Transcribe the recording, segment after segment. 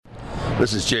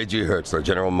This is J.G. Hertzler,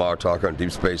 General Martok on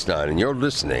Deep Space Nine, and you're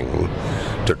listening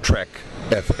to Trek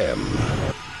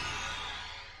FM.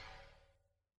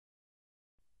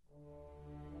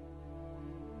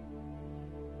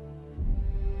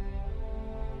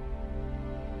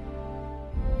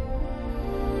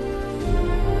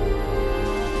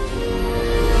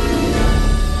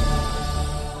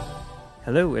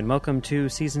 Hello, and welcome to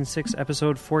Season 6,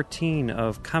 Episode 14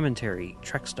 of Commentary,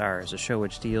 Trek Stars, a show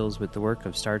which deals with the work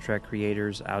of Star Trek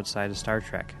creators outside of Star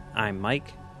Trek. I'm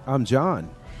Mike. I'm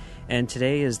John. And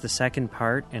today is the second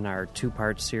part in our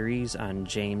two-part series on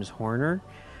James Horner,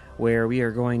 where we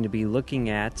are going to be looking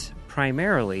at,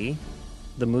 primarily,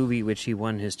 the movie which he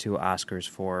won his 2 Oscars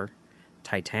for,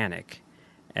 Titanic,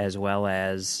 as well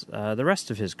as the rest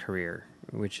of his career,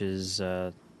 which is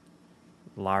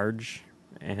large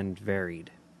and varied.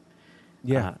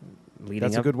 Yeah,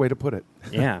 that's a good way to put it.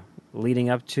 Yeah, leading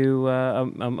up to a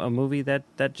movie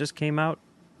that just came out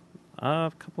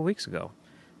a couple weeks ago,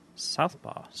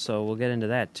 Southpaw. So we'll get into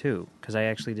that too, because I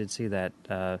actually did see that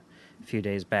a few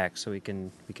days back. So we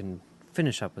can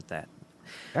finish up with that.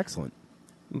 Excellent.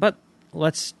 But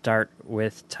let's start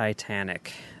with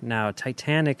Titanic. Now,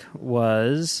 Titanic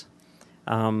was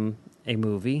a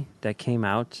movie that came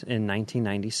out in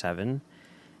 1997.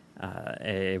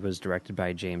 It was directed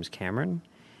by James Cameron,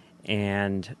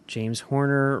 and James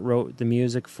Horner wrote the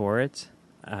music for it.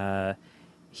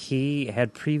 He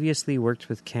had previously worked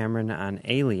with Cameron on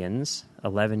Aliens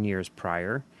 11 years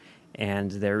prior,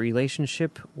 and their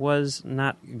relationship was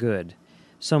not good.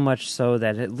 So much so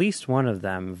that at least one of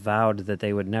them vowed that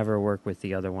they would never work with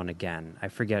the other one again. I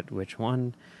forget which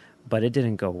one, but it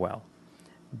didn't go well.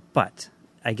 But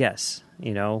I guess,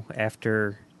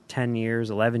 after 10 years,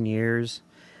 11 years,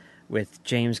 with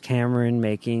James Cameron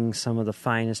making some of the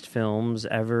finest films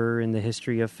ever in the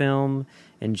history of film,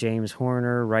 and James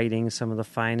Horner writing some of the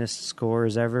finest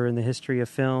scores ever in the history of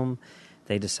film,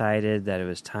 they decided that it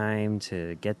was time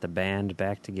to get the band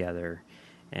back together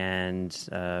and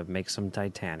make some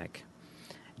Titanic.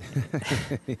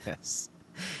 Yes.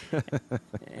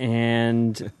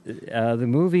 And the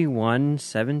movie won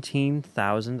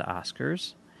 17,000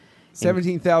 Oscars.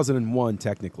 17,001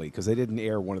 technically, because they didn't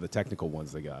air one of the technical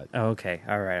ones they got. Oh, okay,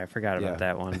 all right, I forgot about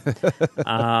that one.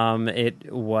 It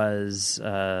was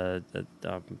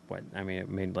it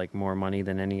made like more money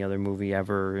than any other movie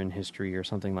ever in history, or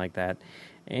something like that.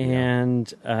 And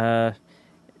 2 of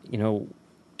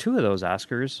those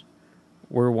Oscars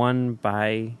were won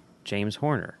by James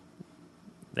Horner.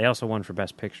 They also won for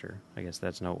Best Picture. I guess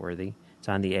that's noteworthy. It's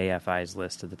on the AFI's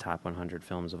list of the top 100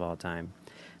 films of all time.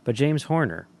 But James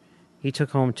Horner, he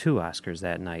took home 2 Oscars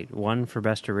that night, one for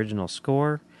Best Original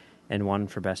Score and one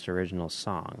for Best Original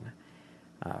Song,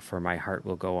 for My Heart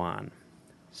Will Go On.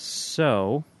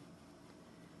 So,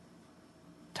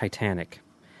 Titanic.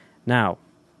 Now,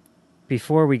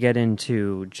 before we get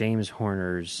into James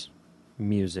Horner's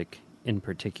music in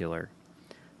particular,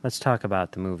 let's talk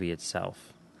about the movie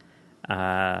itself.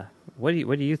 What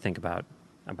do you think about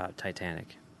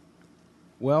Titanic?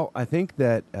 Well, I think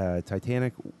that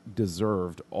Titanic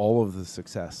deserved all of the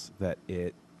success that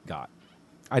it got.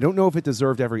 I don't know if it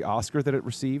deserved every Oscar that it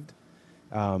received.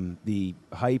 The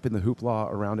hype and the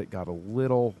hoopla around it got a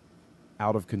little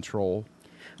out of control.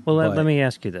 Well, let me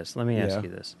ask you this.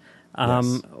 Yes.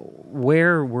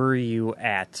 Where were you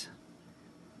at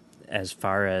as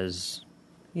far as,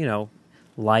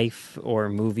 life or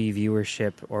movie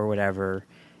viewership or whatever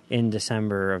in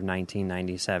December of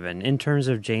 1997, in terms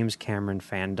of James Cameron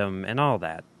fandom and all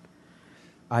that?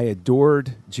 I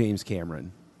adored James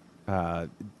Cameron,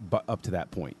 but up to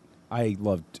that point. I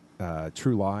loved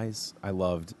True Lies. I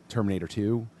loved Terminator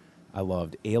 2. I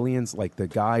loved Aliens. Like, the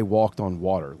guy walked on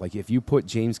water. Like, if you put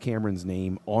James Cameron's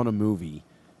name on a movie,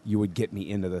 you would get me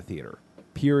into the theater.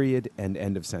 Period and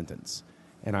end of sentence.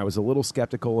 And I was a little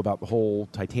skeptical about the whole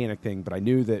Titanic thing, but I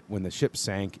knew that when the ship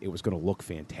sank, it was going to look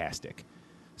fantastic.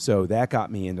 So that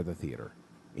got me into the theater,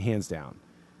 hands down.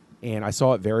 And I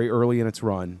saw it very early in its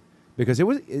run, because it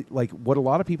was like what a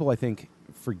lot of people, I think,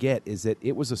 forget is that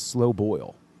it was a slow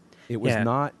boil. It was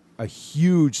not a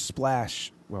huge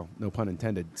splash, well, no pun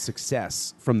intended,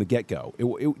 success from the get-go.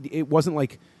 It wasn't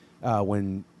like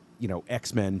when,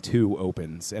 X-Men 2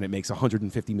 opens and it makes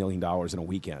 $150 million in a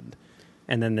weekend.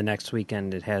 And then the next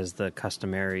weekend it has the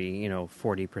customary,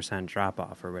 40%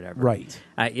 drop-off or whatever. Right.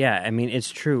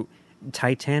 It's true.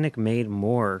 Titanic made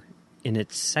more in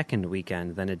its second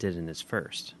weekend than it did in its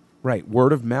first. Right.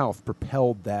 Word of mouth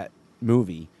propelled that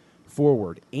movie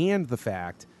forward. And the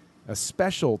fact, a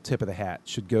special tip of the hat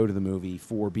should go to the movie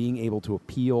for being able to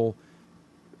appeal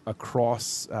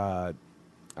across, I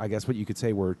guess what you could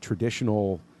say were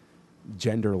traditional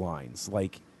gender lines.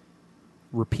 Like,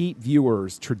 repeat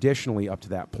viewers traditionally up to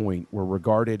that point were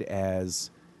regarded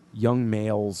as young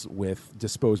males with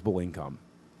disposable income,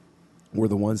 were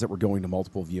the ones that were going to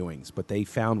multiple viewings. But they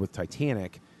found with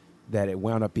Titanic that it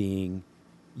wound up being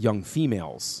young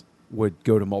females would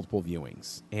go to multiple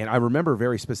viewings. And I remember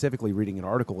very specifically reading an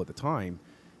article at the time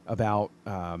about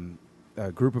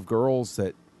a group of girls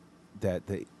that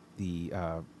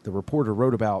the reporter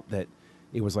wrote about, that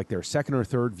it was like their second or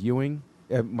third viewing.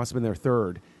 It must have been their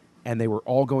third. And they were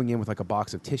all going in with like a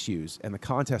box of tissues. And the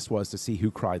contest was to see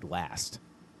who cried last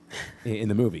in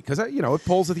the movie. Because, it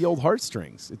pulls at the old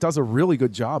heartstrings. It does a really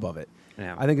good job of it.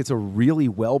 Yeah. I think it's a really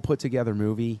well put together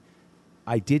movie.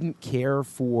 I didn't care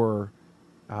for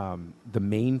the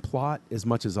main plot as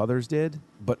much as others did.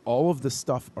 But all of the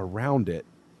stuff around it,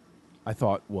 I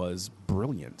thought was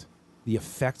brilliant. The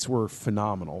effects were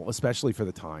phenomenal, especially for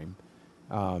the time.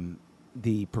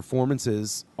 The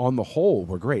performances on the whole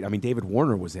were great. I mean, David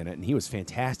Warner was in it, and he was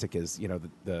fantastic as,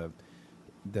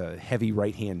 the heavy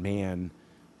right-hand man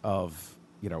of,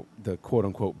 the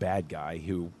quote-unquote bad guy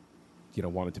who,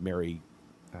 wanted to marry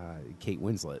Kate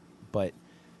Winslet. But,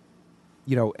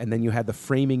 and then you had the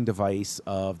framing device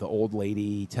of the old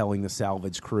lady telling the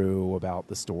salvage crew about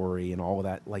the story and all of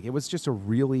that. Like, it was just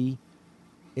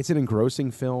it's an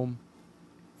engrossing film.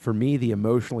 For me, the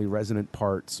emotionally resonant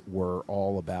parts were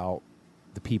all about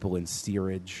the people in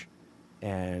steerage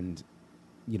and,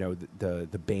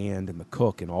 the band and the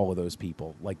cook and all of those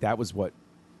people. Like, that was what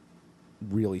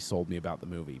really sold me about the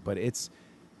movie. But it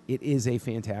is a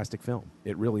fantastic film.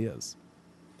 It really is.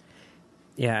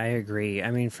 Yeah, I agree.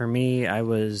 I mean, for me, I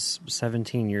was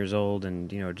 17 years old and,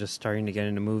 just starting to get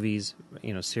into movies,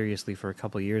 seriously for a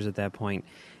couple of years at that point.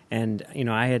 And,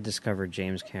 I had discovered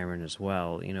James Cameron as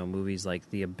well. Movies like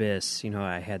The Abyss,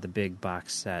 I had the big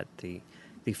box set, the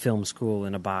film school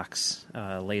in a box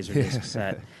Laserdisc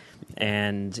set.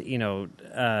 And,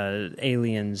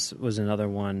 Aliens was another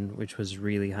one, which was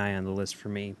really high on the list for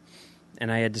me. And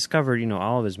I had discovered,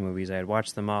 all of his movies. I had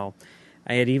watched them all.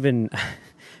 I had even,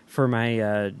 for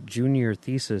my junior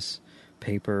thesis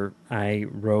paper, I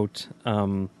wrote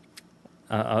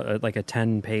like a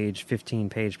 10-page,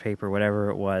 15-page paper, whatever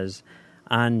it was,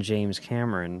 on James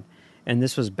Cameron. And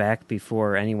this was back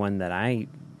before anyone that I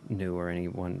knew or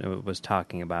anyone was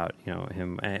talking about,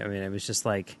 him. I mean, it was just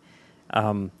like,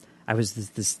 I was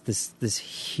this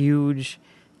huge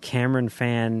Cameron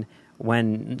fan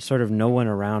when sort of no one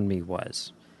around me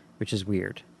was, which is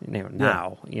weird,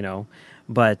 now.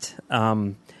 But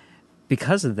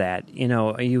because of that,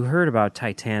 you heard about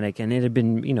Titanic, and it had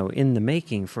been, in the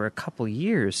making for a couple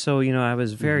years. So, I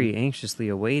was very anxiously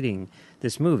awaiting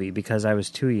this movie because I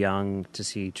was too young to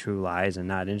see True Lies and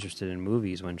not interested in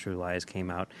movies when True Lies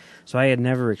came out. So I had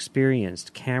never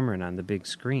experienced Cameron on the big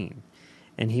screen,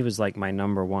 and he was like my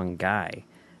number one guy.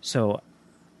 So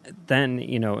then,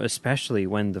 especially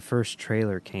when the first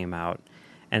trailer came out,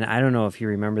 and I don't know if you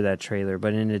remember that trailer,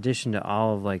 but in addition to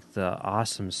all of like the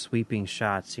awesome sweeping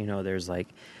shots, there's like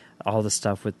all the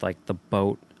stuff with like the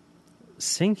boat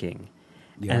sinking.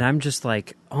 Yeah. And I'm just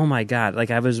like, oh my God,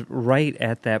 like I was right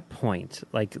at that point,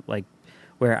 like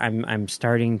where I'm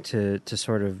starting to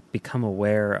sort of become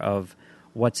aware of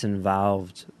what's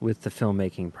involved with the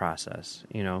filmmaking process,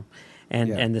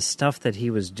 and the stuff that he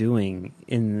was doing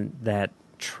in that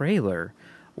trailer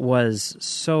was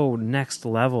so next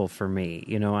level for me.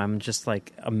 I'm just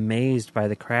like amazed by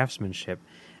the craftsmanship,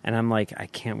 and I'm like, I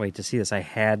can't wait to see this. I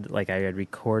had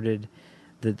recorded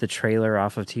the trailer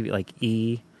off of TV, like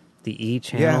the E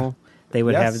channel. Yeah. They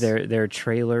would have their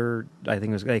trailer. I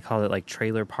think they called it like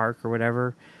Trailer Park or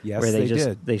whatever. Yes, where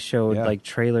did. They showed like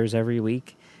trailers every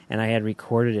week, and I had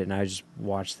recorded it, and I just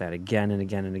watched that again and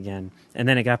again and again. And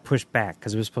then it got pushed back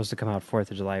because it was supposed to come out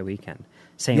 4th of July weekend.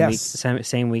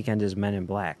 Same weekend as Men in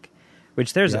Black,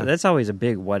 which that's always a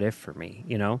big what if for me.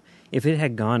 If it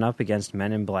had gone up against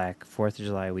Men in Black 4th of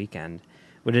July weekend,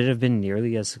 would it have been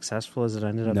nearly as successful as it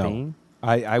ended up being?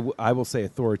 I will say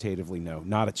authoritatively no,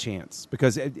 not a chance,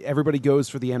 because everybody goes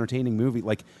for the entertaining movie.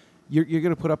 Like you're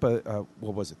going to put up a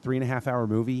what was it, 3.5 hour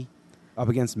movie up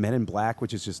against Men in Black,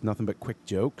 which is just nothing but quick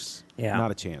jokes. Yeah,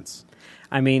 not a chance.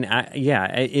 I mean,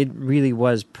 it really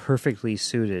was perfectly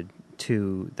suited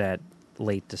to that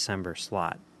late December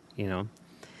slot,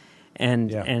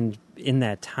 and in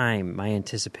that time, my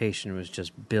anticipation was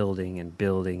just building and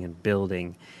building and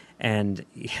building, and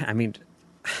I mean.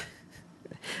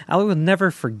 I will never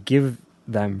forgive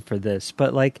them for this,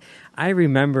 but like I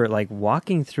remember like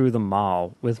walking through the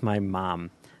mall with my mom.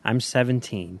 I'm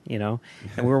 17, and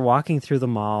we're walking through the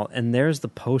mall, and there's the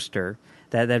poster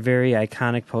that very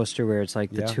iconic poster where it's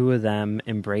like the Yeah. two of them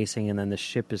embracing and then the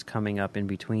ship is coming up in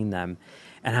between them.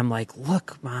 And I'm like,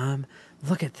 look, Mom,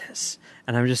 look at this.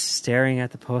 And I'm just staring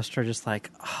at the poster just like,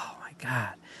 oh, my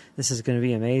God, this is going to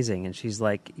be amazing. And she's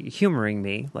like humoring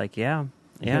me, like, yeah,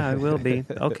 it will be.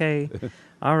 Okay,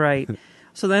 all right.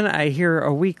 So then I hear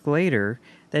a week later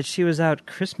that she was out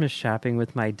Christmas shopping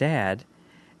with my dad,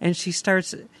 and she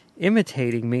starts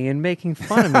imitating me and making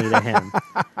fun of me to him.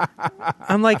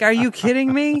 I'm like, are you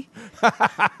kidding me?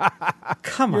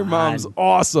 Come on. Your mom's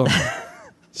awesome.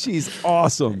 She's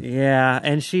awesome. Yeah,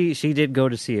 and she did go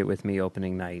to see it with me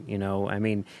opening night, you know. I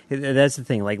mean, that's the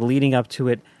thing. Like, leading up to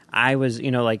it, I was,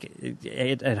 you know, like,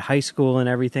 at high school and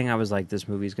everything, I was like, this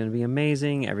movie's going to be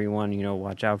amazing. Everyone, you know,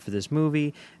 watch out for this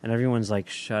movie. And everyone's like,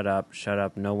 shut up.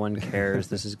 No one cares.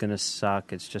 This is going to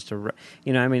suck. It's just you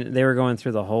know, I mean, they were going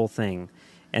through the whole thing.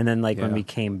 And then, like, when we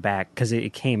came back, because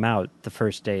it came out the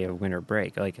first day of winter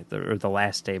break, like, or the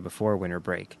last day before winter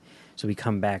break. So we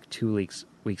come back 2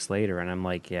 weeks later, and I'm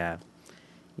like, yeah,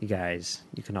 you guys,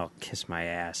 you can all kiss my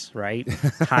ass, right?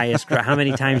 Highest, how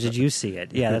many times did you see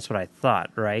it? Yeah, that's what I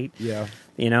thought, right? Yeah.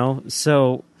 You know,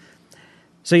 so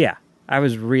yeah, I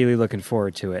was really looking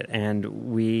forward to it, and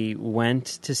we went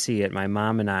to see it, my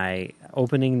mom and I,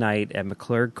 opening night at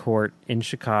McClurg Court in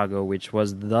Chicago, which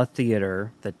was the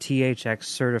theater, the THX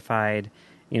certified,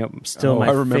 you know, still my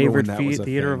favorite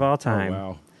theater of all time. Oh,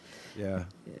 wow. Yeah.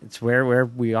 It's where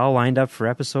we all lined up for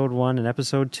episode 1 and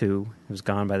episode 2. It was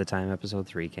gone by the time episode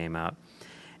 3 came out.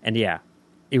 And yeah,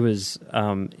 it was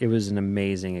an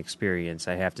amazing experience,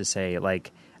 I have to say.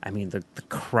 Like, I mean, the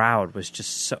crowd was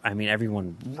just so, I mean,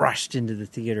 everyone rushed into the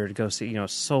theater to go see, you know,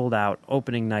 sold out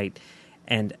opening night,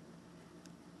 and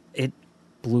it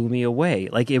blew me away.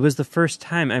 Like, it was the first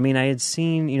time. I mean, I had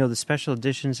seen, you know, the special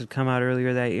editions had come out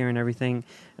earlier that year and everything,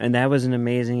 and that was an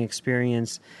amazing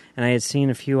experience. And I had seen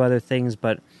a few other things,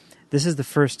 but this is the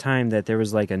first time that there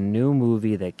was like a new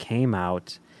movie that came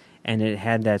out, and it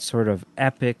had that sort of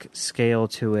epic scale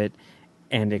to it,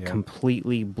 and it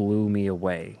completely blew me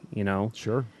away, you know?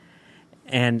 Sure.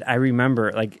 And I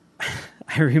remember, like,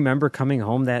 I remember coming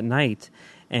home that night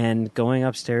and going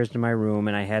upstairs to my room,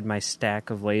 and I had my stack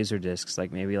of Laserdiscs,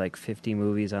 like maybe like 50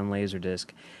 movies on Laserdisc,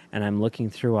 and I'm looking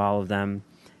through all of them,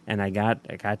 and I got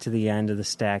to the end of the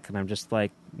stack, and I'm just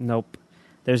like, nope,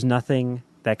 there's nothing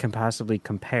that can possibly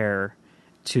compare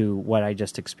to what I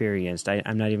just experienced.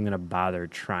 I'm not even going to bother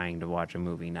trying to watch a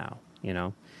movie now, you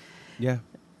know? Yeah.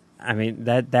 I mean,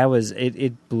 that was,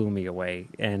 it blew me away,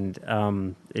 and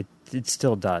it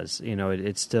still does, you know,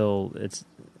 it still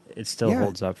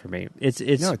holds up for me. It's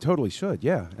No, it totally should.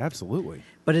 Yeah, absolutely.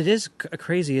 But it is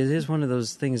crazy. It is one of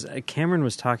those things. Cameron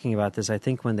was talking about this, I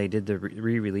think, when they did the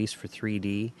re-release for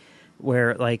 3D,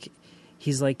 where, like,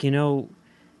 he's like, you know,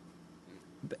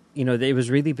 it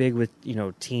was really big with, you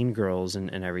know, teen girls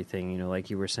and everything, you know, like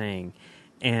you were saying.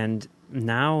 And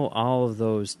now all of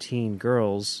those teen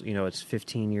girls, you know, it's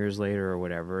 15 years later or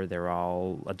whatever, they're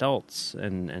all adults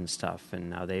and stuff.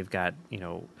 And now they've got, you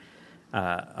know,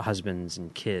 husbands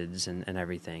and kids and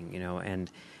everything, you know.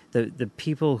 And the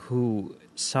people who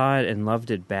saw it and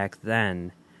loved it back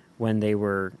then when they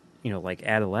were, you know, like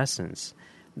adolescents,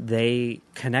 they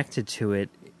connected to it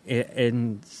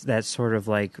in that sort of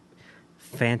like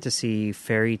fantasy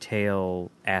fairy tale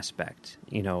aspect,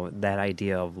 you know, that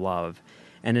idea of love.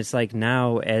 And it's like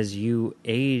now as you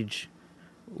age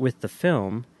with the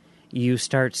film, you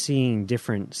start seeing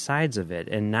different sides of it.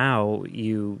 And now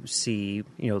you see,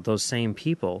 you know, those same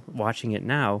people watching it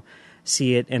now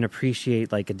see it and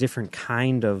appreciate like a different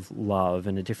kind of love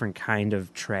and a different kind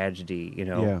of tragedy, you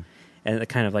know. Yeah. And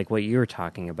kind of like what you were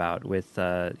talking about with,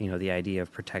 you know, the idea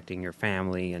of protecting your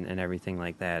family and everything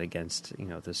like that against, you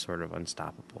know, this sort of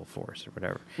unstoppable force or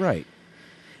whatever. Right.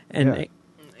 And,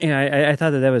 you know, I thought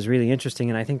that was really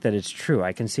interesting, and I think that it's true.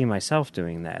 I can see myself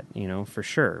doing that, you know, for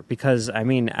sure. Because, I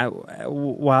mean,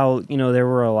 while, you know, there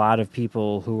were a lot of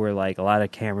people who were like, a lot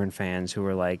of Cameron fans who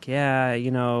were like, yeah,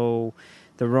 you know,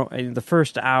 the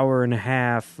first hour and a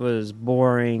half was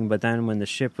boring, but then when the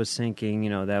ship was sinking, you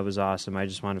know, that was awesome. I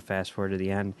just want to fast forward to the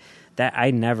end. That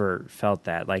I never felt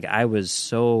that. Like, I was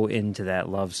so into that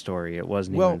love story, it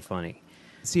wasn't even funny.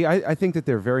 See, I think that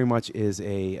there very much is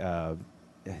a,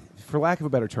 for lack of a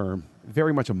better term,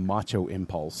 very much a macho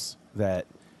impulse that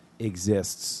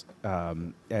exists,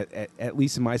 at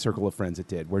least in my circle of friends it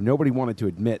did, where nobody wanted to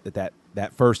admit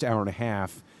that first hour and a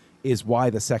half is why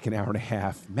the second hour and a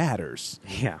half matters.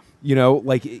 Yeah. You know,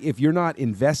 like, if you're not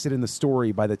invested in the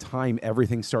story by the time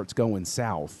everything starts going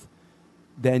south,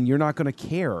 then you're not going to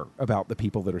care about the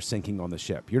people that are sinking on the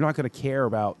ship. You're not going to care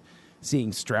about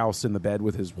seeing Strauss in the bed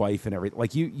with his wife and everything.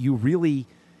 Like, you really,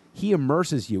 he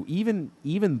immerses you,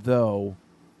 even though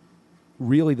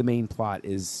really the main plot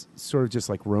is sort of just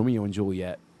like Romeo and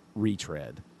Juliet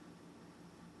retread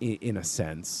in a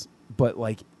sense, but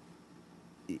like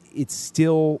it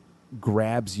still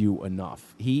grabs you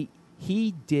enough. He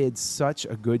did such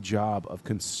a good job of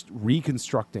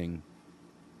reconstructing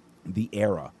the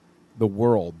era, the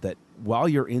world, that while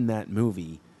you're in that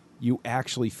movie, you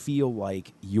actually feel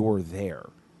like you're there.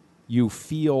 You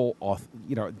feel,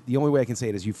 the only way I can say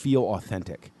it is you feel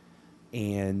authentic.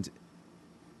 And,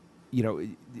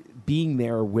 being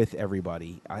there with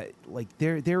everybody,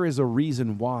 there is a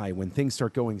reason why when things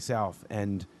start going south,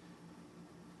 and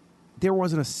there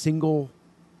wasn't a single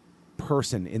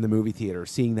person in the movie theater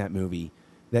seeing that movie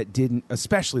that didn't,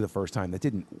 especially the first time, that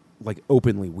didn't like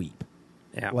openly weep.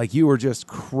 Yeah. Like you were just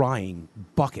crying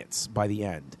buckets by the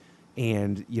end.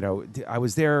 And, I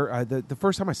was there, the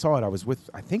first time I saw it, I was with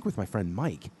my friend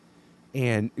Mike.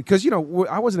 And because,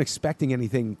 I wasn't expecting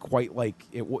anything quite like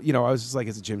it, I was just like,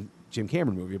 it's a Jim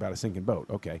Cameron movie about a sinking boat.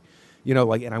 Okay.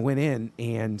 And I went in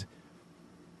and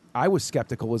I was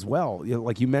skeptical as well.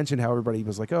 Like you mentioned how everybody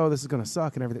was like, oh, this is going to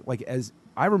suck and everything. Like, as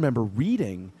I remember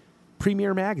reading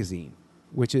Premiere Magazine,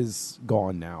 which is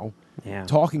gone now,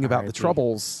 talking about the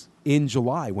troubles in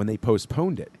July when they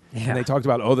postponed it. Yeah. And they talked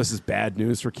about, oh, this is bad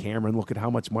news for Cameron. Look at how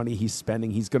much money he's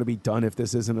spending. He's going to be done if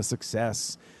this isn't a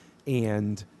success.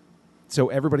 And so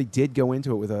everybody did go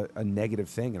into it with a negative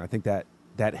thing. And I think that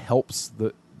helps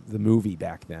the movie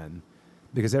back then,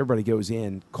 because everybody goes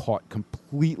in caught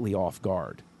completely off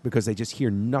guard because they just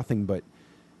hear nothing but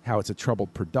how it's a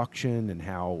troubled production and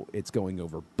how it's going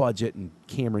over budget and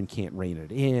Cameron can't rein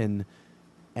it in.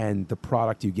 And the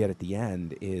product you get at the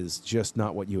end is just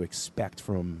not what you expect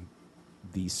from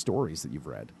these stories that you've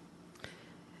read.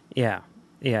 Yeah.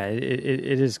 Yeah,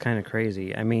 it is kind of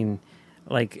crazy. I mean,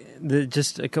 like,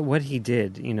 what he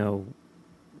did,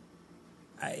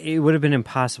 it would have been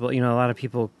impossible. A lot of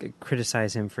people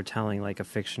criticize him for telling, like, a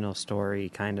fictional story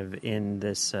kind of in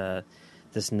this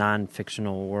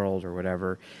non-fictional world or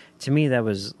whatever. To me, that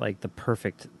was like the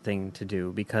perfect thing to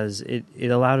do, because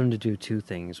it allowed him to do two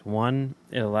things. One,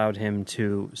 it allowed him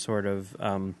to sort of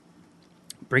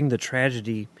bring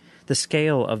the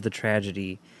scale of the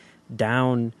tragedy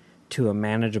down to a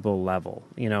manageable level,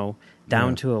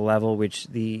 down to a level which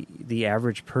the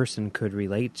average person could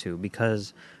relate to.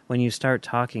 Because when you start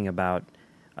talking about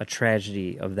a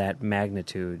tragedy of that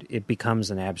magnitude, it becomes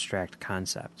an abstract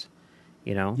concept,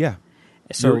 Yeah.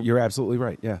 So you're absolutely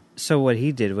right. Yeah. So what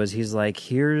he did was he's like,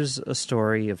 here's a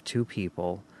story of two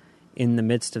people in the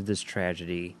midst of this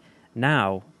tragedy.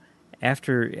 Now,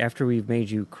 after we've made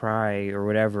you cry or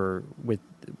whatever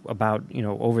about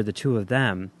over the two of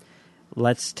them,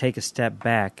 let's take a step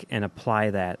back and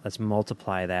apply that. Let's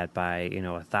multiply that by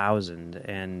 1,000,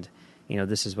 and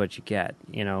this is what you get.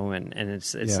 And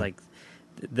it's like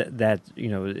that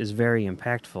is very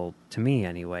impactful to me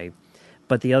anyway.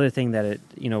 But the other thing that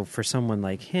for someone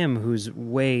like him, who's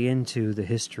way into the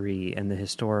history and the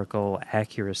historical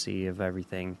accuracy of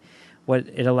everything, what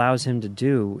it allows him to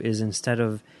do is, instead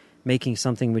of making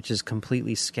something which is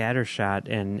completely scattershot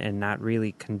and not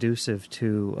really conducive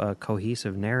to a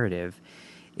cohesive narrative,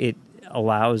 it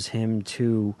allows him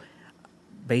to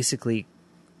basically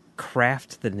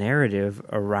craft the narrative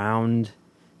around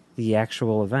the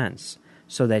actual events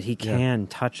so that he can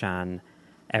touch on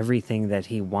everything that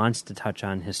he wants to touch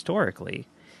on historically,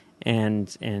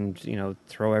 and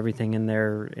throw everything in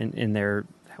there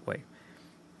that way.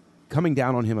 Coming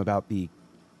down on him about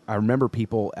I remember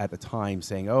people at the time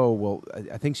saying, "Oh, well,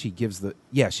 I think she gives the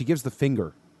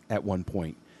finger at one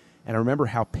point," and I remember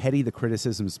how petty the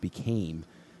criticisms became.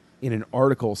 In an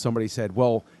article, somebody said,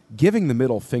 "Well, giving the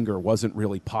middle finger wasn't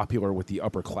really popular with the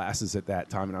upper classes at that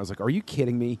time," and I was like, "Are you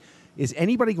kidding me? Is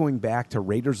anybody going back to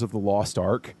Raiders of the Lost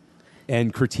Ark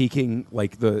and critiquing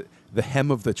like the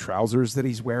hem of the trousers that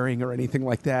he's wearing or anything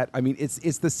like that?" I mean,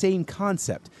 it's the same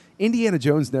concept. Indiana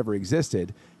Jones never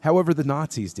existed. However, the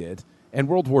Nazis did, and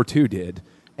World War II did.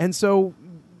 And so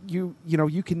you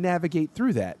can navigate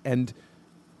through that. And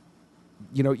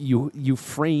you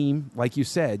frame, like you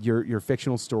said, your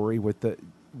fictional story with the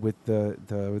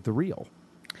real.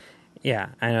 Yeah,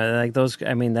 I know. Like those,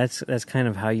 I mean, that's kind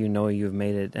of how you've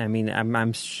made it. I mean,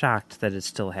 I'm shocked that it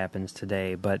still happens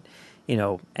today, but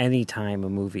any time a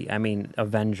movie, I mean,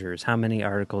 Avengers, how many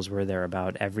articles were there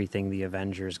about everything the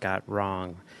Avengers got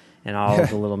wrong and all of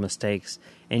the little mistakes?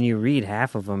 And you read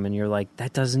half of them and you're like,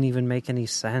 that doesn't even make any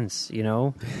sense,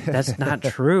 That's not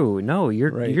true. No,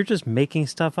 you're just making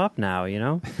stuff up now,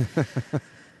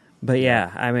 But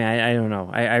yeah, I mean, I don't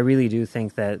know. I really do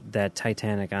think that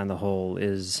Titanic on the whole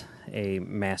is a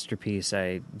masterpiece.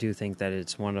 I do think that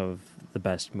it's one of the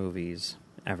best movies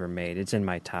ever made. It's in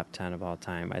my top 10 of all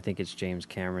time. I think it's James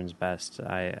Cameron's best.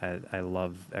 I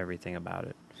love everything about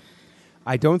it.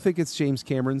 I don't think it's James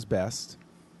Cameron's best,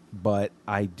 but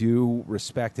I do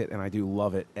respect it and I do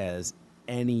love it as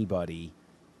anybody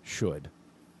should.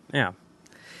 Yeah.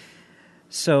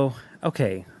 So,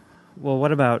 okay. Well,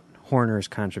 what about Horner's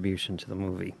contribution to the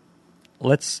movie?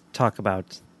 Let's talk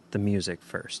about the music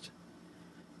first.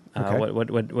 Okay.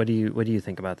 What do you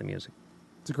think about the music?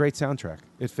 It's a great soundtrack.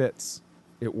 It fits.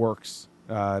 It works.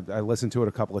 I listened to it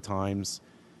a couple of times,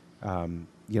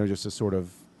 just to sort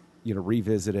of,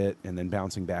 revisit it and then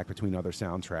bouncing back between other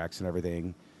soundtracks and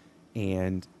everything.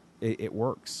 And it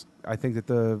works. I think that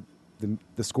the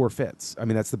score fits. I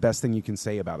mean, that's the best thing you can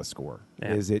say about a score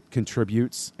is it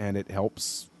contributes and it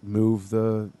helps move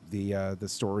the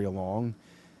story along,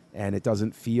 and it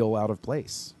doesn't feel out of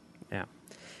place. Yeah.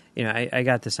 I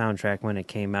got the soundtrack when it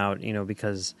came out,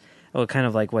 because kind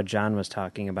of like what John was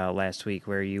talking about last week,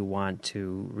 where you want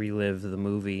to relive the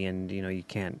movie and, you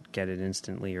can't get it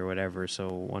instantly or whatever. So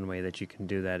one way that you can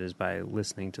do that is by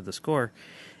listening to the score.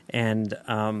 And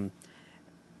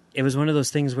it was one of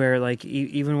those things where, like,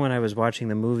 even when I was watching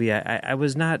the movie, I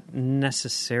was not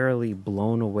necessarily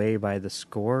blown away by the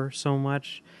score so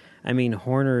much. I mean,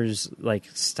 Horner's, like,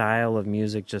 style of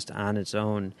music just on its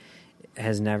own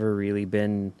has never really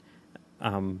been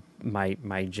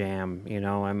my jam.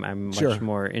 I'm much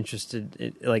more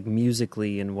interested, like,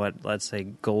 musically in what, let's say,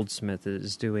 Goldsmith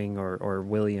is doing or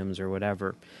Williams or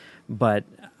whatever. But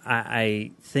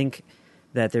I think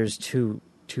that there's two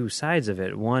sides of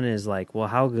it. One is like, well,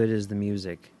 how good is the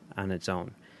music on its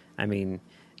own? I mean,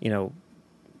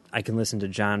 I can listen to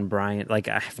John Bryan. Like,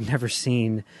 I've never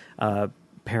seen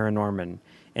Paranorman,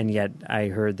 and yet I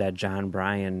heard that John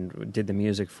Bryan did the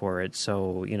music for it.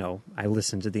 So, I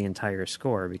listened to the entire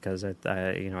score because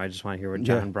I just want to hear what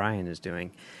John Bryan is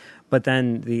doing. But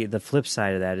then the flip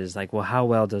side of that is like, well, how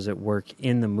well does it work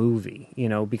in the movie?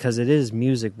 Because it is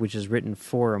music which is written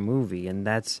for a movie, and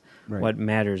that's what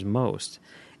matters most.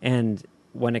 And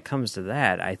when it comes to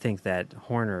that, I think that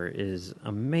Horner is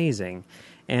amazing.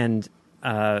 And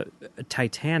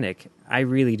Titanic, I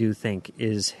really do think,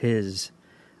 is his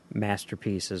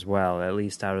masterpiece as well, at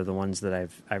least out of the ones that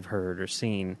I've heard or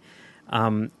seen.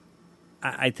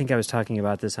 I think I was talking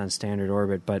about this on Standard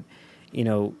Orbit, but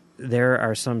there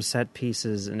are some set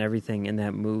pieces and everything in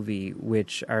that movie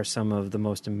which are some of the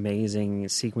most amazing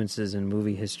sequences in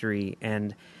movie history,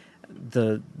 and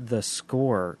the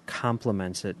score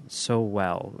complements it so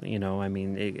well. I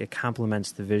mean, it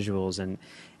complements the visuals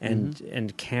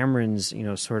and Cameron's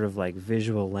sort of like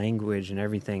visual language and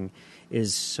everything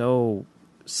is so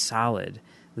solid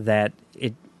that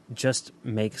it just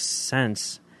makes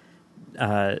sense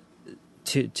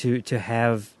to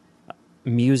have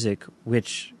music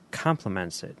which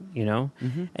complements it.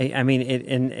 I mean,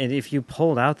 and if you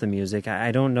pulled out the music,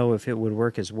 I don't know if it would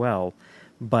work as well,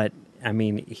 but I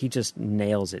mean, he just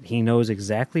nails it. He knows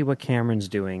exactly what Cameron's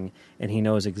doing, and he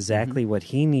knows exactly what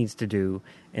he needs to do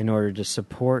in order to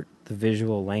support the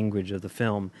visual language of the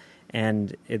film,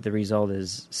 and the result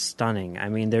is stunning. I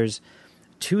mean, there's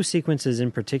two sequences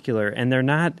in particular, and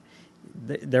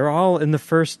they're all in the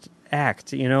first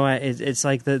act. It's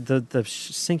like the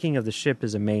sinking of the ship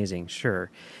is amazing,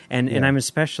 sure, and I'm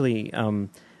especially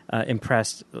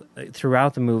impressed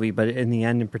throughout the movie, but in the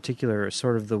end in particular,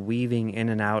 sort of the weaving in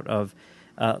and out of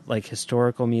like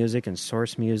historical music and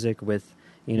source music with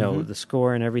the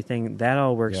score and everything. That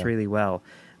all works really well.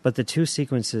 But the two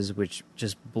sequences which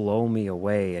just blow me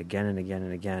away again and again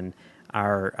and again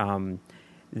are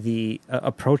the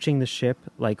approaching the ship,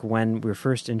 like when we're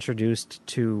first introduced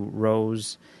to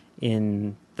Rose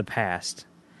in the past.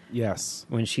 Yes,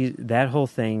 when that whole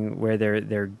thing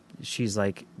where she's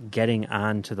like getting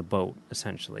onto the boat,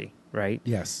 essentially, right?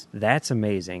 Yes. That's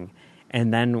amazing.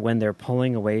 And then when they're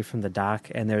pulling away from the dock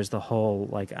and there's the whole,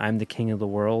 like, I'm the king of the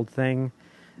world thing,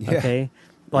 okay?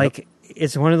 Like,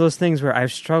 it's one of those things where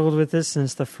I've struggled with this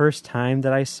since the first time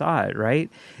that I saw it, right?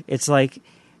 It's like,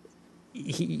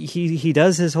 he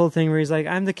does his whole thing where he's like,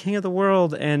 I'm the king of the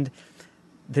world, and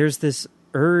there's this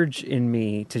urge in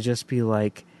me to just be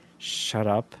like, shut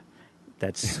up.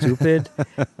 That's stupid.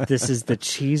 This is the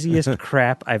cheesiest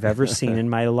crap I've ever seen in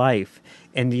my life.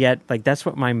 And yet, like, that's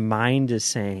what my mind is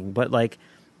saying. But, like,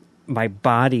 my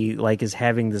body, like, is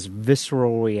having this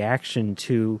visceral reaction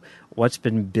to what's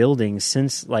been building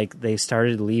since, like, they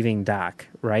started leaving dock,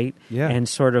 right? Yeah. And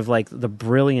sort of, like, the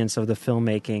brilliance of the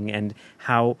filmmaking and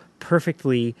how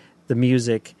perfectly the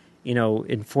music,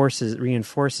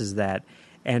 reinforces that.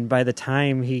 And by the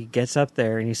time he gets up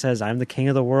there and he says, "I'm the king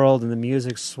of the world," and the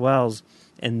music swells,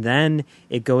 and then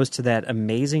it goes to that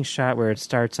amazing shot where it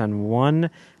starts on one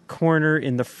corner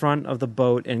in the front of the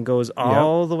boat and goes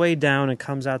all the way down and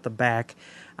comes out the back.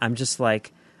 I'm just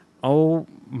like, oh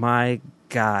my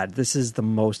God, this is the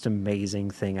most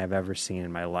amazing thing I've ever seen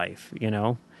in my life, you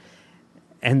know?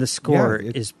 And the score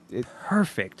is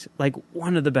perfect. Like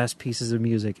one of the best pieces of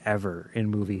music ever in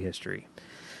movie history.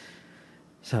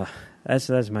 So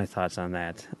that's my thoughts on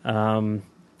that.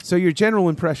 So your general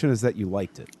impression is that you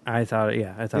liked it. I thought it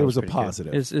was a pretty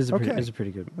positive. Good. It's a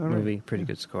pretty good movie, pretty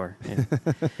good score. Yeah.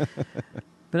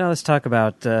 But now let's talk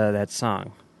about that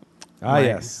song.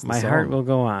 Yes. My Heart Will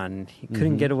Go On. You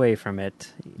couldn't get away from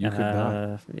it. You could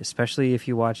not. Especially if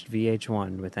you watched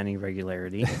VH1 with any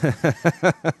regularity.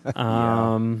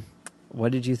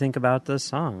 What did you think about the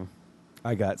song?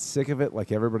 I got sick of it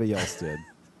like everybody else did.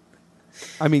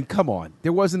 I mean, come on.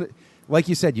 There wasn't, like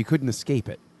you said, you couldn't escape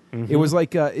it. Mm-hmm. It was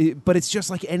like, but it's just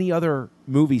like any other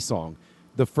movie song.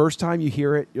 The first time you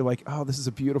hear it, you're like, oh, this is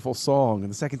a beautiful song. And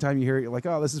the second time you hear it, you're like,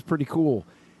 oh, this is pretty cool.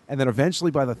 And then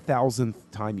eventually by the 1,000th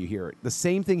time you hear it. The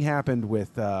same thing happened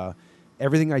with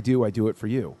Everything I Do It For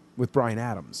You with Bryan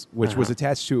Adams, which was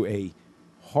attached to a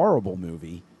horrible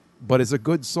movie, but is a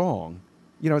good song.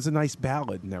 You know, it's a nice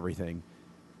ballad and everything.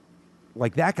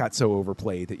 Like that got so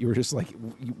overplayed that you were just like,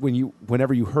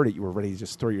 whenever you heard it, you were ready to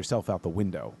just throw yourself out the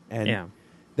window. And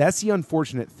that's the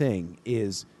unfortunate thing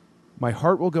is My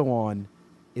Heart Will Go On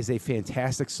is a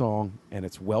fantastic song and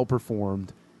it's well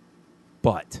performed.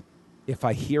 But if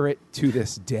I hear it to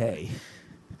this day,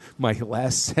 my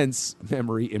last sense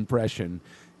memory impression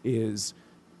is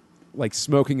like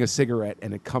smoking a cigarette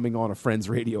and it coming on a friend's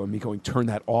radio and me going, turn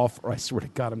that off, or I swear to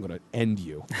God, I'm going to end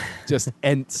you. Just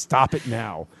stop it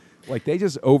now. Like they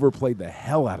just overplayed the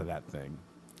hell out of that thing.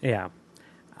 Yeah,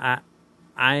 I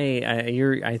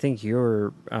think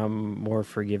you're more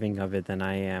forgiving of it than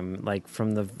I am. Like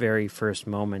from the very first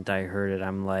moment I heard it,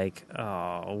 I'm like,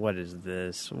 oh, what is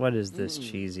this? What is this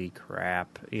cheesy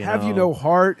crap? You no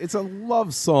heart? It's a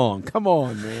love song. Come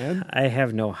on, man. I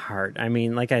have no heart. I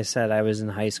mean, like I said, I was in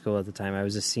high school at the time. I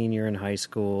was a senior in high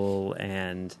school,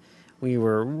 and we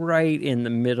were right in the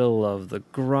middle of the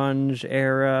grunge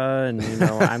era, and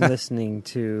I'm listening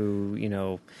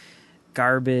to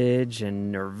Garbage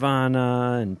and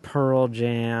Nirvana and Pearl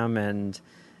Jam and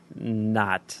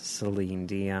not Celine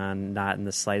Dion, not in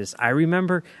the slightest. I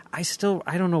remember, I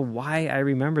don't know why I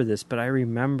remember this, but I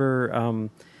remember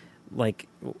like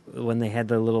when they had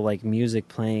the little like music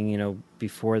playing,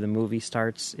 before the movie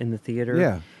starts in the theater.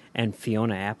 Yeah. And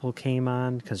Fiona Apple came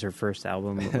on because her first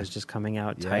album was just coming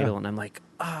out, Tidal, and I'm like,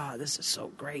 this is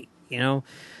so great,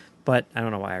 But I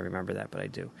don't know why I remember that, but I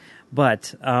do.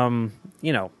 But,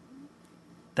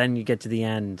 then you get to the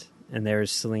end, and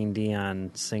there's Celine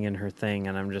Dion singing her thing,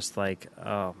 and I'm just like,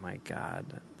 oh, my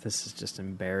God, this is just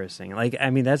embarrassing. Like, I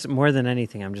mean, that's more than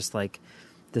anything. I'm just like,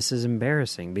 this is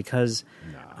embarrassing because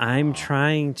I'm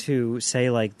trying to say,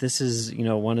 like, this is,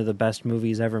 one of the best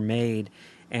movies ever made,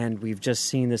 and we've just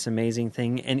seen this amazing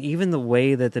thing. And even the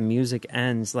way that the music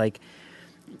ends, like,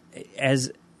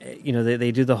 as,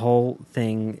 they do the whole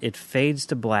thing, it fades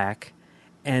to black,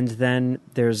 and then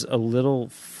there's a little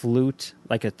flute,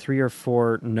 like a 3 or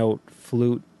 4 note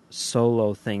flute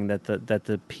solo thing that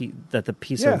the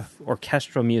piece of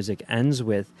orchestral music ends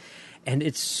with. And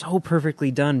it's so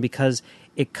perfectly done because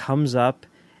it comes up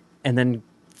and then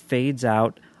fades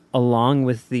out along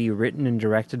with the written and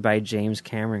directed by James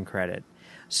Cameron credit.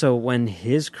 So when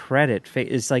his credit,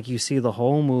 it's like you see the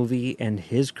whole movie and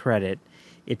his credit,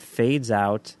 it fades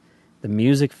out, the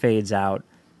music fades out,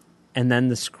 and then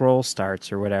the scroll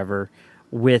starts or whatever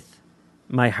with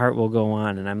My Heart Will Go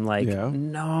On. And I'm like,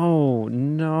 no.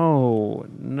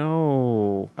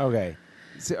 Okay.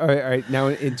 So, all right. Now,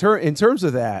 in terms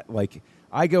of that, like,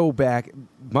 I go back,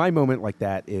 my moment like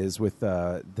that is with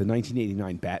the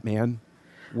 1989 Batman.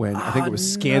 When I think it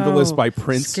was Scandalous by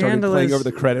Prince started playing over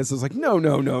the credits. I was like, no.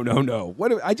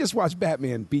 What? I just watched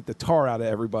Batman beat the tar out of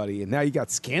everybody, and now you got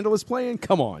Scandalous playing?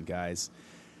 Come on, guys.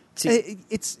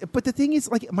 But the thing is,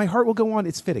 like, My Heart Will Go On,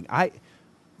 it's fitting. I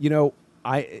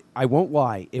won't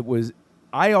lie. It was,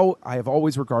 I have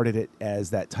always regarded it as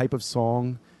that type of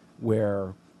song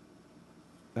where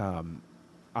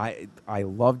I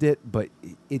loved it, but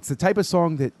it's the type of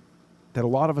song that a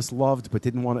lot of us loved but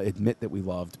didn't want to admit that we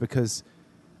loved because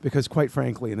quite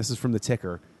frankly, and this is from the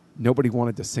ticker, nobody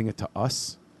wanted to sing it to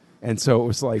us. And so it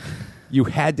was like, you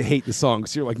had to hate the song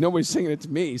because you're like, nobody's singing it to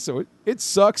me. So it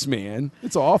sucks, man.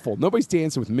 It's awful. Nobody's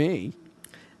dancing with me.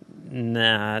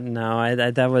 Nah, no,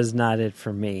 that was not it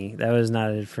for me. That was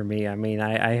not it for me. I mean,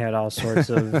 I had all sorts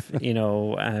of,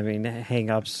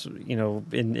 hang-ups,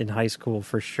 in high school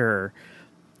for sure.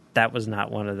 That was not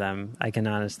one of them. I can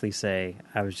honestly say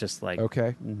I was just like,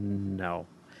 Okay. No.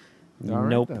 All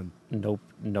Nope. right, then.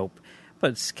 Nope.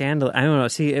 But Scandal, I don't know.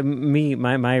 See,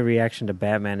 my reaction to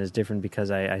Batman is different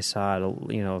because I saw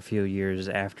it, a few years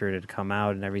after it had come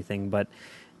out and everything. But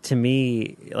to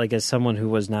me, like as someone who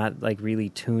was not like really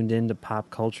tuned into pop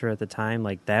culture at the time,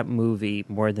 like that movie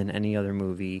more than any other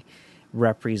movie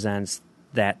represents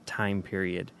that time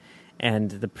period,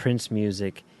 and the Prince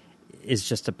music is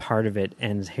just a part of it.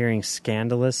 And hearing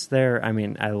Scandalous there, I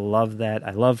mean, I love that.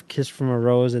 I love Kiss from a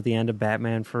Rose at the end of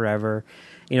Batman Forever.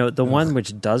 The one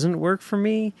which doesn't work for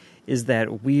me is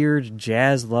that weird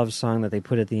jazz love song that they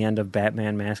put at the end of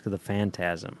Batman Mask of the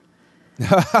Phantasm.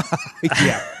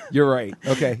 Yeah, you're right.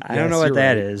 Okay. I don't know what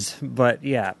that is, but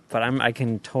yeah, but I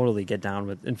can totally get down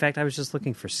with. In fact, I was just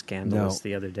looking for Scandalous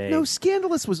the other day. No,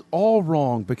 Scandalous was all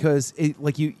wrong because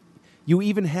you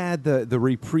even had the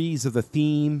reprise of the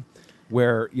theme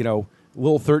where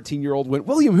little 13-year-old went,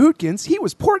 William Hootkins, he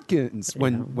was Portkins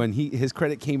when his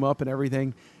credit came up and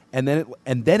everything, and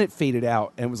then it faded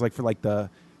out, and it was like for like the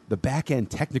back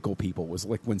end technical people was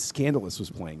like when Scandalous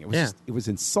was playing. It was it was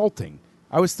insulting.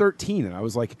 I was 13 and I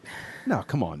was like, no,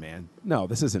 come on, man, no,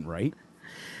 this isn't right.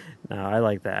 No, I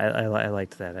like that. I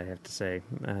liked that. I have to say,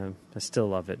 I still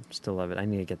love it. I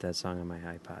need to get that song on my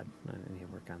iPod. I need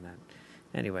to work on that.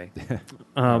 Anyway,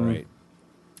 All right.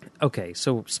 Okay,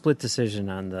 so split decision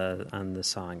on the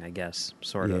song, I guess,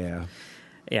 sort of. Yeah.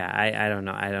 I don't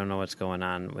know. I don't know what's going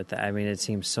on with that. I mean, it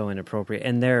seems so inappropriate.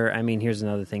 And here's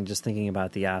another thing. Just thinking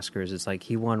about the Oscars, it's like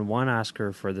he won one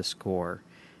Oscar for the score,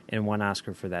 and one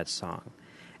Oscar for that song,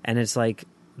 and it's like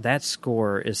that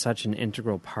score is such an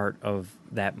integral part of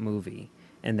that movie,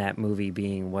 and that movie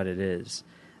being what it is,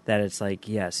 that it's like,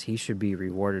 yes, he should be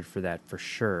rewarded for that for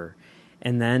sure.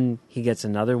 And then he gets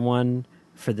another one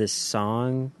for this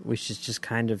song, which is just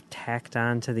kind of tacked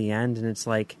on to the end, and it's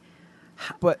like...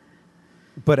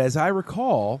 But as I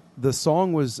recall, the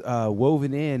song was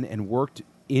woven in and worked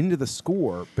into the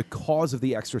score because of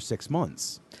the extra 6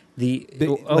 months.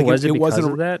 Was it because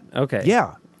of that? Okay.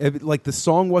 Yeah. The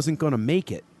song wasn't going to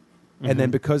make it. And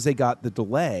then because they got the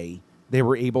delay, they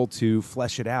were able to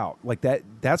flesh it out. Like that.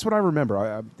 That's what I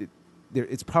remember.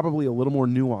 It's probably a little more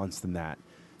nuanced than that.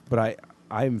 But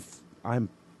I'm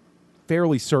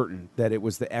fairly certain that it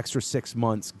was the extra 6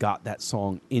 months got that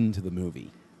song into the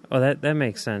movie. Oh, that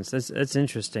makes sense. That's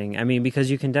interesting. I mean,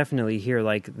 because you can definitely hear,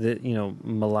 like,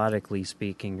 melodically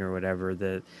speaking or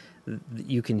whatever,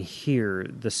 you can hear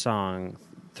the song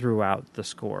throughout the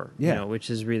score, which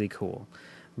is really cool.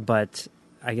 But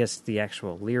I guess the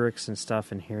actual lyrics and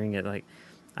stuff and hearing it, like,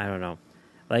 I don't know.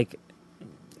 Like,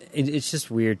 it's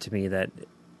just weird to me that,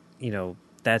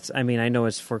 that's, I mean, I know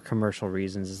it's for commercial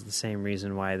reasons. It's the same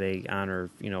reason why they honor,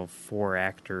 4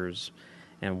 actors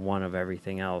and 1 of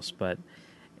everything else, but...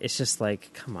 It's just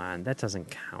like, come on, that doesn't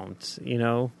count,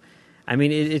 I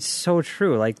mean, it's so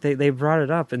true. Like, they brought it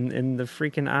up in the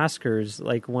freaking Oscars,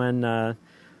 like when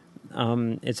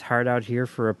It's Hard Out Here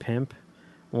for a Pimp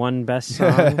won Best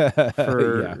Song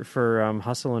for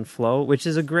Hustle and Flow, which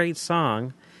is a great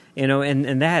song,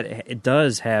 and that it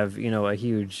does have, a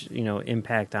huge,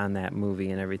 impact on that movie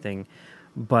and everything.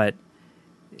 But...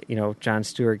 Jon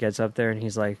Stewart gets up there and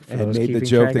he's like, and made the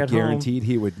joke that guaranteed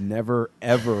he would never,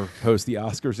 ever host the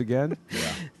Oscars again.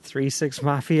 Yeah. 3-6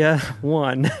 Mafia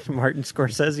 1, Martin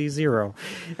Scorsese 0.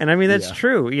 And I mean, that's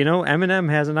true. Eminem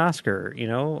has an Oscar,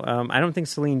 I don't think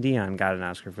Celine Dion got an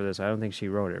Oscar for this. I don't think she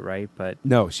wrote it, right? But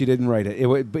no, she didn't write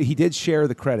it. But he did share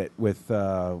the credit with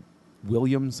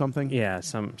William something. Yeah,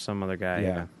 some other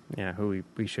guy. Yeah, who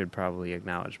we should probably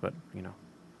acknowledge, but,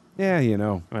 Yeah,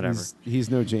 whatever.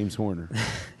 He's no James Horner.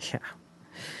 Yeah.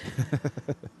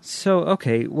 So,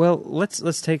 okay, well,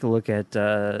 let's take a look at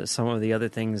some of the other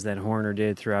things that Horner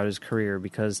did throughout his career,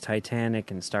 because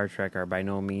Titanic and Star Trek are by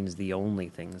no means the only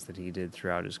things that he did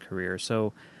throughout his career.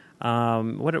 So,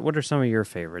 what are some of your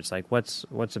favorites? Like, what's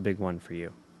a big one for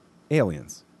you?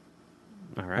 Aliens.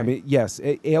 All right. I mean, yes,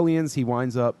 Aliens. He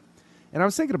winds up, and I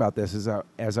was thinking about this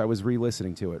as I was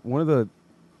re-listening to it. One of the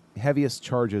heaviest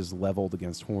charges leveled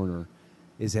against Horner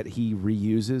is that he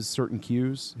reuses certain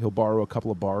cues. He'll borrow a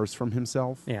couple of bars from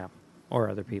himself. Yeah, or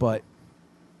other people. But,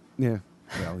 yeah,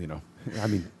 well, I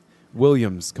mean,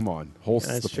 Williams, come on.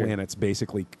 Holsts the true. Planets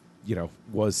basically,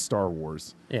 was Star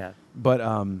Wars. Yeah. But,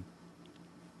 and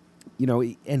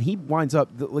he winds up,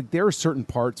 there are certain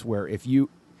parts where if you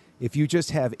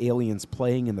just have aliens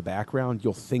playing in the background,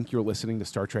 you'll think you're listening to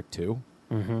Star Trek 2.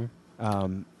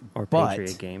 Mm-hmm. Or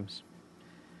Patriot Games.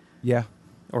 Yeah.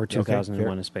 Or Okay, 2001: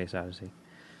 fair. A Space Odyssey.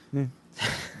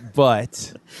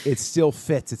 But it still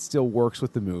fits. It still works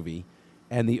with the movie,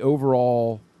 and the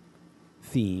overall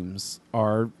themes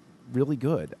are really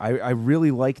good. I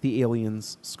really like the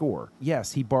Aliens score.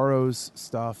 Yes, he borrows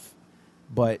stuff,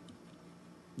 but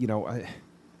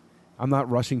I'm not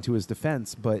rushing to his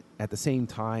defense. But at the same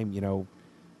time,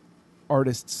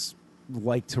 artists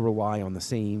like to rely on the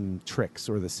same tricks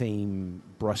or the same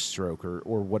brushstroke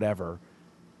or whatever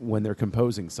when they're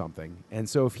composing something. And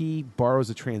so if he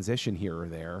borrows a transition here or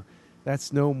there,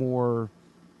 that's no more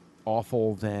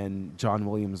awful than John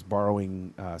Williams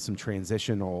borrowing some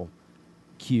transitional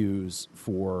cues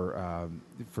for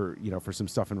some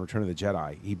stuff in Return of the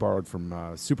Jedi. He borrowed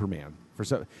from Superman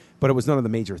but it was none of the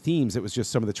major themes. It was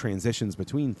just some of the transitions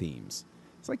between themes.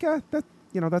 It's like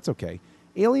that's okay.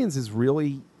 Aliens is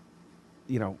really,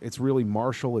 it's really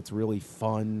martial. It's really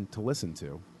fun to listen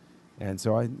to. And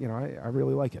so I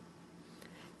really like it.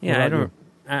 Yeah, I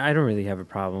don't really have a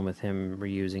problem with him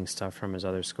reusing stuff from his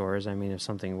other scores. I mean, if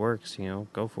something works,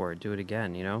 go for it, do it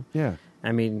again. Yeah.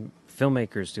 I mean,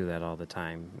 filmmakers do that all the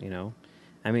time.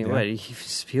 I mean, Yeah.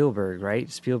 Spielberg, right?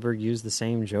 Spielberg used the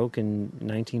same joke in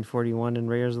 1941 in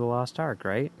Raiders of the Lost Ark,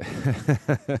 right?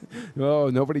 Oh,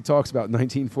 nobody talks about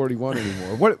 1941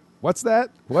 anymore. What's that?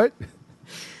 What?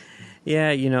 Yeah,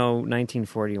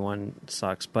 1941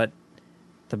 sucks, but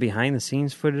the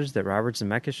behind-the-scenes footage that Robert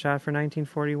Zemeckis shot for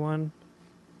 1941,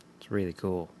 it's really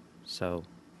cool. So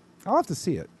I'll have to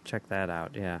see it. check that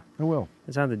out, yeah. I will.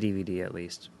 It's on the DVD at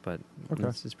least, but Okay.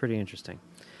 it's pretty interesting.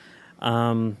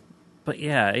 But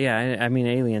yeah, I mean,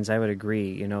 Aliens, I would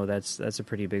agree. That's a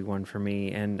pretty big one for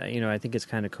me. And, I think it's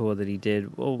kind of cool that he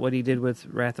did what he did with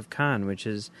Wrath of Khan, which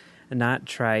is not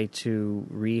try to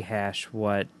rehash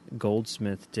what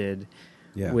Goldsmith did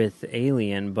with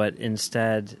Alien, but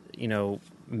instead,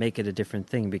 make it a different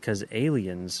thing, because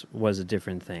Aliens was a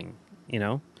different thing,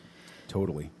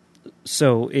 Totally.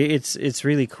 So it's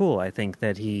really cool, I think,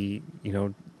 that he,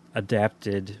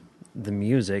 adapted the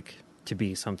music to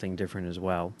be something different as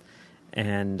well.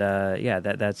 And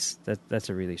that's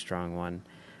a really strong one.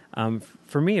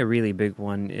 For me, a really big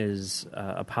one is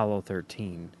Apollo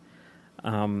 13.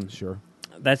 Sure.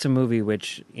 That's a movie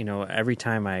which, every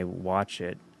time I watch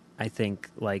it, I think,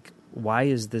 like, why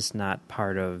is this not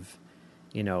part of,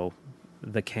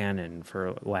 the canon,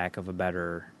 for lack of a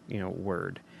better,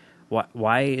 word?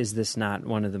 Why is this not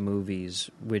one of the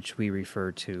movies which we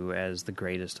refer to as the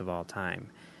greatest of all time?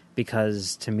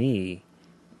 Because to me,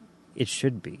 it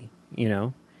should be.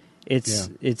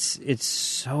 It's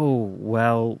so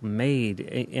well made,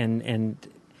 and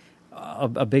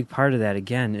a big part of that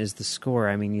again is the score.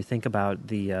 I mean, you think about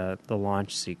the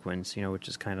launch sequence, which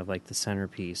is kind of like the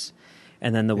centerpiece,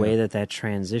 and then the way that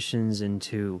transitions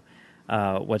into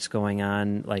what's going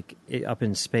on, like up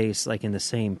in space, like in the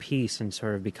same piece, and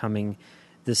sort of becoming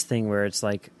this thing where it's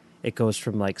like it goes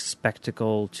from like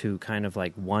spectacle to kind of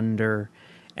like wonder.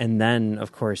 And then,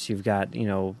 of course, you've got,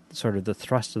 sort of the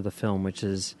thrust of the film, which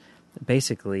is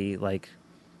basically like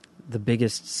the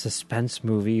biggest suspense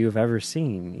movie you've ever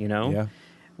seen, Yeah.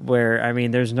 Where, I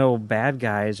mean, there's no bad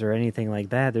guys or anything like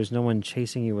that. There's no one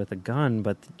chasing you with a gun,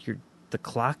 but the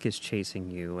clock is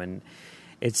chasing you. And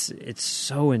it's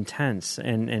so intense.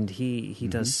 And he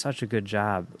does such a good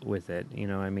job with it.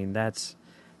 I mean, that's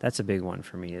a big one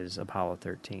for me, is Apollo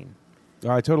 13.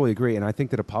 I totally agree. And I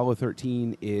think that Apollo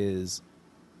 13 is...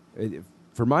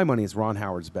 for my money, it's Ron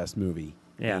Howard's best movie.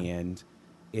 Yeah. And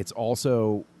it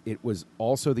was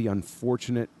also the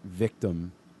unfortunate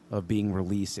victim of being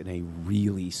released in a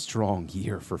really strong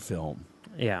year for film.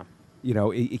 Yeah.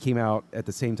 It came out at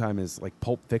the same time as like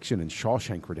Pulp Fiction and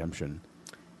Shawshank Redemption.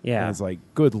 Yeah. And it's like,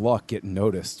 good luck getting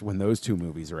noticed when those two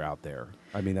movies are out there.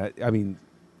 I mean,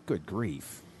 good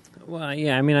grief. Well,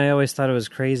 yeah, I mean, I always thought it was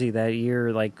crazy that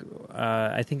year. Like,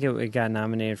 I think it got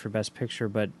nominated for Best Picture,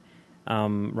 but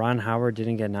Ron Howard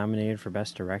didn't get nominated for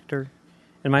Best Director.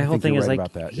 And my whole thing is,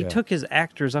 like, he took his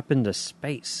actors up into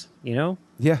space,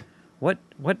 Yeah. What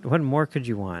more could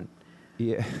you want?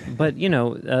 Yeah. But,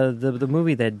 the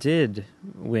movie that did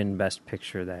win Best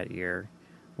Picture that year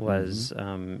was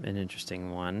an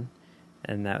interesting one,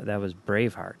 and that was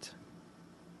Braveheart.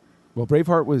 Well,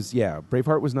 Braveheart was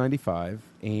 95,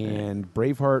 and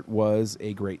Braveheart was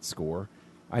a great score.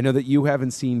 I know that you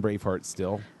haven't seen Braveheart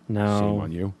still. No. Shame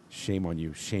on you. Shame on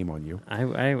you. Shame on you.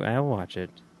 I'll watch it.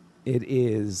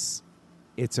 It's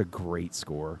a great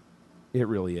score. It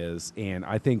really is. And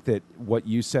I think that what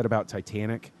you said about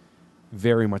Titanic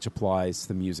very much applies to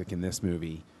the music in this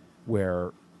movie,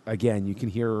 where, again, you can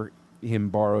hear him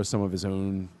borrow some of his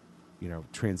own,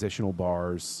 transitional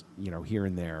bars, here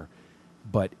and there.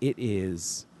 But it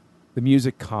is The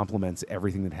music complements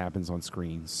everything that happens on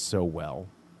screen so well,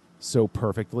 so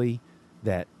perfectly,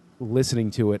 that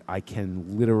listening to it, I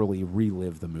can literally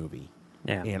relive the movie.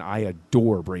 Yeah. And I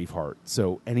adore Braveheart.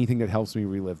 So anything that helps me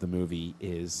relive the movie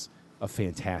is a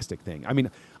fantastic thing. I mean,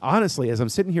 honestly, as I'm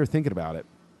sitting here thinking about it,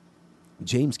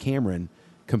 James Cameron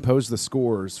composed the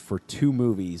scores for 2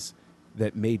 movies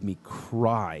that made me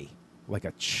cry like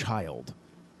a child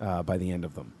by the end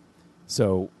of them.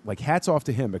 So, like, hats off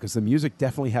to him, because the music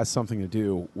definitely has something to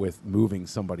do with moving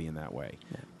somebody in that way.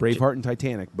 Yeah. Braveheart and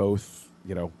Titanic, both,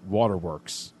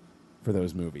 waterworks for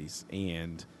those movies.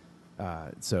 And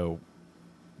so,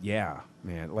 yeah,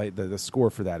 man, like the score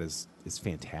for that is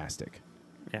fantastic.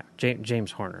 Yeah,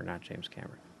 James Horner, not James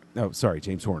Cameron. Oh, sorry,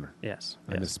 James Horner. Yes,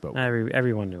 I misspoke.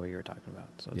 Everyone knew what you were talking about.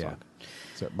 So it's all good.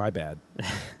 So my bad.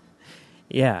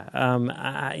 Yeah, I'll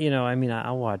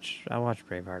watch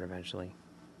Braveheart eventually.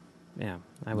 Yeah,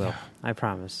 I will. I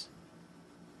promise.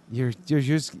 You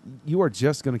are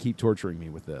just going to keep torturing me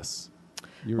with this.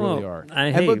 You really are.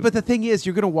 But the thing is,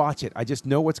 you're going to watch it. I just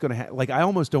know what's going to happen. Like, I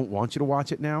almost don't want you to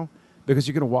watch it now, because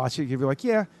you're going to watch it. You'll be like,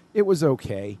 yeah, it was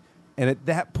okay. And at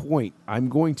that point, I'm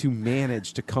going to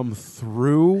manage to come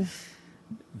through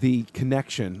the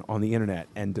connection on the internet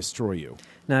and destroy you.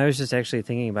 No, I was just actually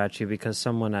thinking about you because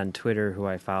someone on Twitter who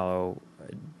I follow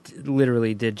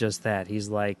literally did just that. He's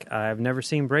like, I've never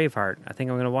seen Braveheart. I think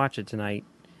I'm going to watch it tonight.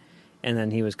 And then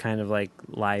he was kind of like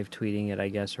live tweeting it, I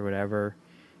guess, or whatever.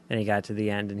 And he got to the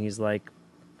end and he's like,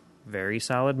 very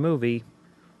solid movie.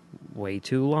 Way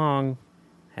too long.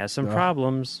 Has some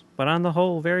problems. But on the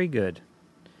whole, very good.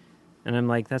 And I'm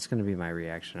like, that's going to be my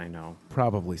reaction, I know.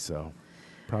 Probably so.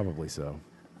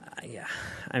 Yeah.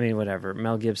 I mean, whatever.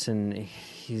 Mel Gibson,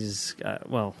 he's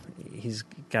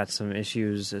got some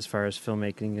issues as far as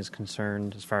filmmaking is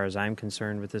concerned, as far as I'm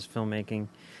concerned with his filmmaking.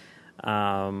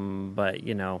 But,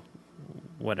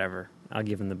 whatever. I'll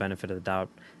give him the benefit of the doubt.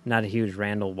 Not a huge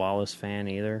Randall Wallace fan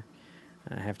either,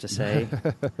 I have to say.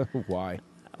 Why?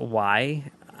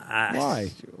 Why?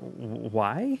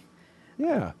 Why?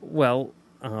 Yeah. Well,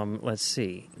 let's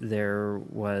see. There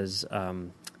was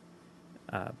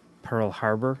Pearl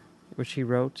Harbor, which he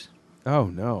wrote. Oh,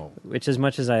 no. Which, as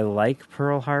much as I like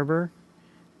Pearl Harbor,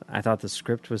 I thought the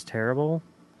script was terrible.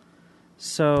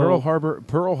 So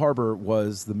Pearl Harbor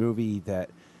was the movie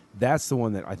that's the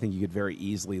one that I think you could very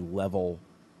easily level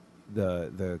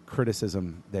the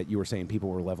criticism that you were saying people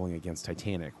were leveling against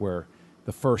Titanic, where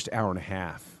the first hour and a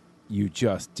half you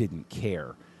just didn't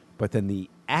care. But then the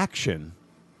action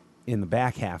in the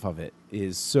back half of it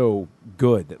is so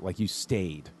good that, like, you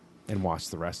stayed and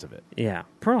watched the rest of it. Yeah.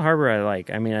 Pearl Harbor I like.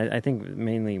 I mean, I think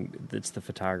mainly it's the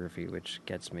photography which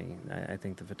gets me. I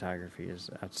think the photography is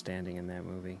outstanding in that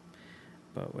movie.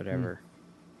 But whatever.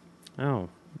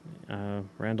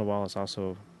 Randall Wallace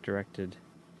also directed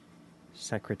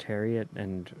Secretariat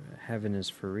and Heaven is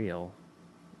for Real.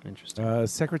 Interesting.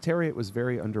 Secretariat was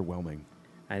very underwhelming.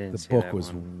 I didn't see the book that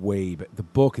was one. The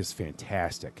book is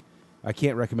fantastic. I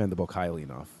can't recommend the book highly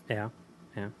enough. Yeah.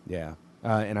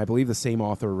 And I believe the same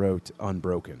author wrote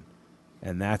Unbroken,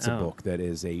 and that's a book that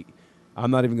is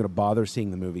I'm not even going to bother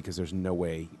seeing the movie because there's no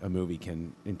way a movie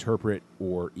can interpret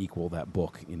or equal that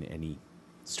book in any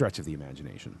stretch of the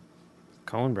imagination.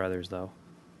 Coen Brothers, though.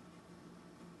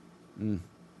 No.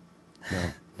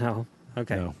 No.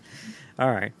 Okay. No.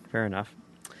 All right. Fair enough.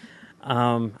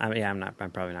 I'm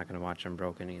probably not going to watch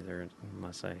Unbroken either,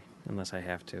 unless I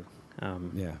have to.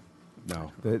 Yeah.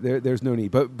 No. There's no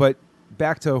need. But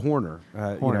back to Horner.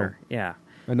 Horner. Yeah.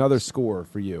 Another score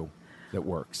for you that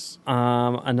works.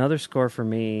 Another score for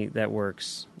me that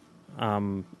works. How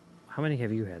many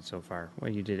have you had so far?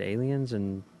 Well, you did Aliens,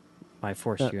 and I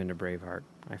forced you into Braveheart.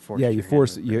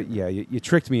 You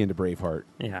tricked me into Braveheart.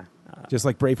 Yeah. Just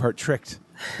like Braveheart tricked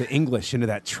the English into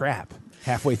that trap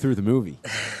halfway through the movie.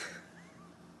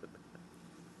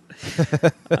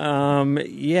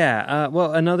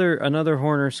 Well, another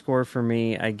Horner score for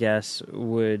me, I guess,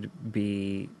 would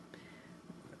be,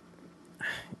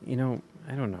 I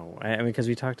don't know. I mean, because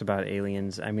we talked about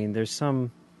Aliens. I mean, there's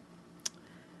some.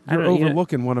 You're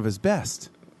overlooking one of his best.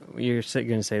 You're going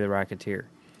to say The Rocketeer.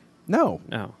 No.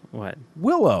 Oh, what?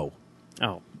 Willow.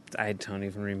 Oh, I don't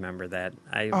even remember that.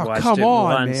 I watched it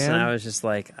once, man. and I was just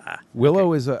like,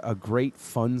 Willow is a great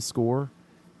fun score,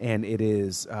 and it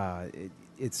is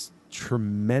it's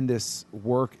tremendous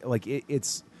work. Like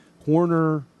it's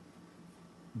Horner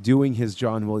doing his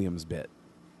John Williams bit,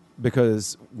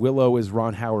 because Willow is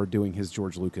Ron Howard doing his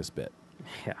George Lucas bit.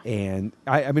 Yeah. And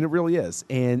I mean, it really is.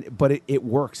 But it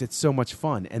works. It's so much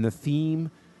fun. And the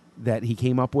theme that he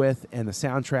came up with and the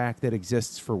soundtrack that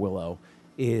exists for Willow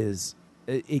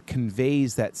it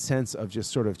conveys that sense of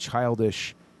just sort of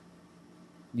childish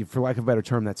for lack of a better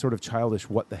term, that sort of childish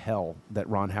what the hell that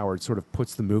Ron Howard sort of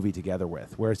puts the movie together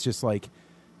with, where it's just like,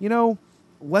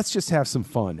 let's just have some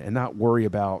fun and not worry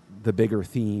about the bigger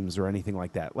themes or anything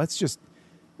like that. Let's just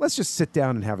sit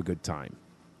down and have a good time.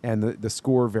 And the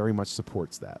score very much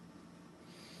supports that.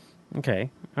 Okay.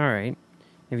 All right.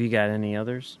 Have you got any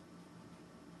others?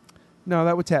 No,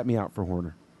 that would tap me out for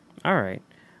Horner. All right.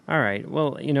 All right.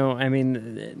 Well, I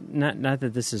mean, not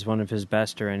that this is one of his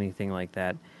best or anything like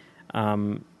that,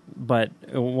 but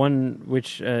one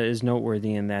which is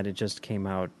noteworthy in that it just came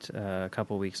out a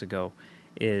couple weeks ago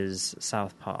is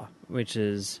Southpaw, which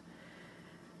is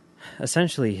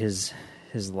essentially his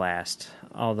last.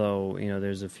 Although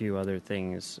there's a few other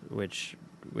things which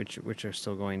are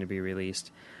still going to be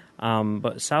released.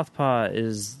 But Southpaw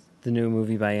is the new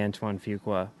movie by Antoine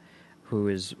Fuqua, who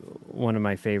is one of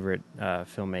my favorite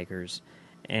filmmakers,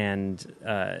 and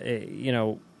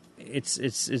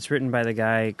it's written by the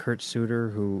guy Kurt Sutter,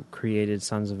 who created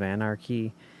Sons of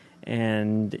Anarchy,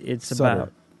 and it's Sutter.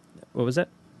 about what was it?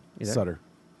 Sutter.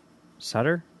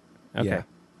 Sutter? Okay. Yeah.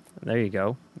 There you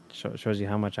go. Shows you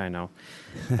how much I know.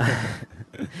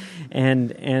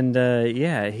 and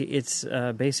it's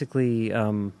basically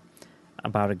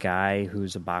about a guy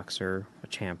who's a boxer, a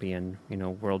champion,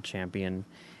 world champion,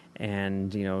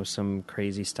 and some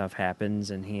crazy stuff happens,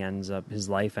 and his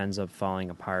life ends up falling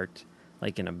apart,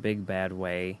 like in a big bad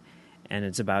way, and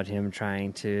it's about him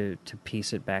trying to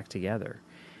piece it back together.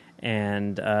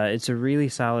 And it's a really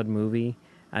solid movie.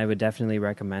 I would definitely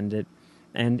recommend it.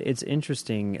 And it's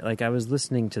interesting, like I was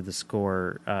listening to the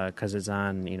score because it's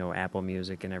on, Apple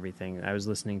Music and everything. I was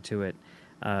listening to it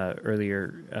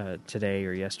earlier today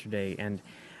or yesterday, and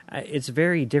it's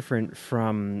very different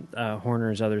from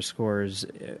Horner's other scores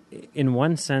in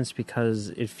one sense because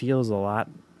it feels a lot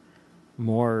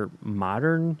more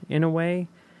modern in a way.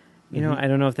 I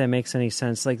don't know if that makes any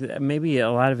sense. Like maybe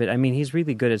a lot of it, I mean, he's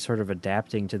really good at sort of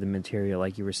adapting to the material,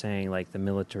 like you were saying, like the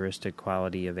militaristic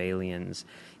quality of Aliens.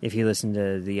 If you listen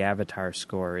to the Avatar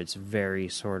score, it's very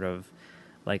sort of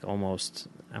like almost,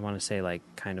 I want to say like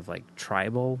kind of like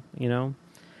tribal,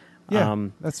 Yeah,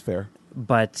 that's fair.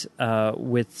 But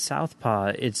with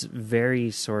Southpaw, it's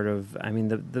very sort of, I mean,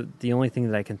 the only thing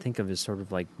that I can think of is sort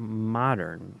of like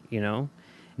modern, and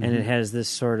it has this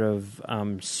sort of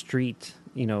street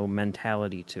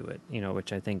mentality to it,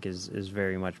 which I think is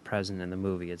very much present in the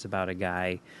movie. It's about a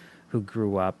guy who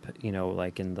grew up,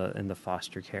 like in the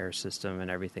foster care system and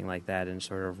everything like that, and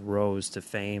sort of rose to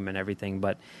fame and everything,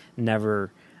 but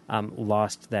never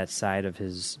lost that side of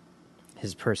his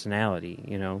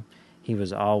personality. He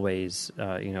was always,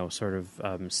 sort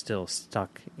of still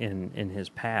stuck in his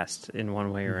past in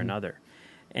one way or another,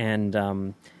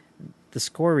 and the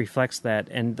score reflects that.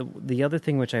 And the other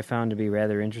thing which I found to be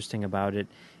rather interesting about it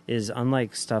is,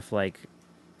 unlike stuff like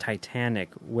Titanic,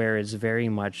 where it's very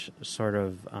much sort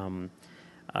of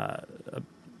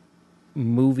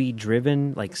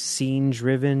movie-driven, like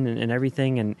scene-driven and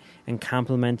everything, and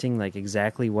complementing like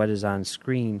exactly what is on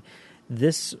screen,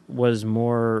 this was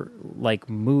more like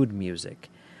mood music.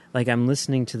 Like I'm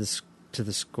listening to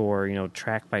the score,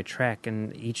 track by track,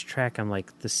 and each track I'm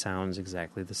like, this sounds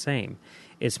exactly the same.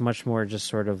 It's much more just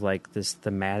sort of like this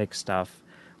thematic stuff,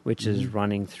 which is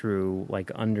running through like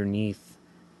underneath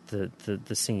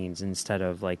the scenes instead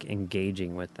of like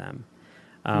engaging with them,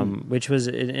 which was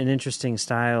an interesting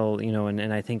style,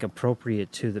 and I think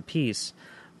appropriate to the piece.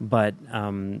 But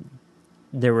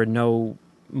there were no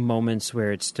moments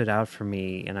where it stood out for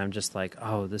me, and I'm just like,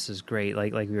 oh, this is great.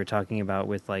 Like we were talking about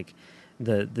with like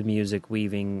the music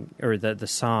weaving, or the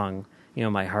song,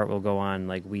 My Heart Will Go On,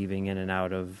 like weaving in and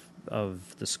out of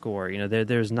the score.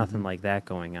 There's nothing like that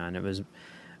going on. It was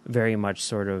very much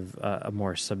sort of a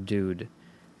more subdued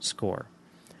score.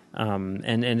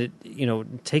 And it,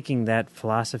 taking that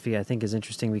philosophy, I think is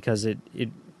interesting because it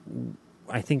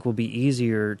I think will be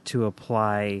easier to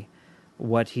apply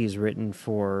what he's written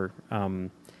for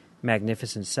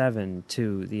Magnificent Seven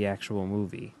to the actual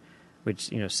movie, which,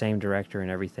 same director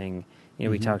and everything.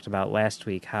 We talked about last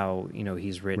week how,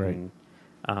 he's written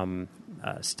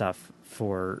stuff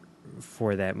for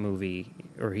that movie,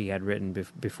 or he had written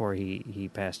before he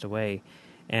passed away.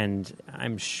 And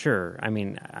I'm sure, I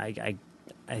mean, I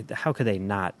how could they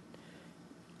not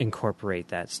incorporate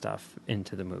that stuff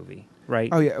into the movie, right?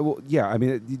 Oh, yeah. Well, yeah. I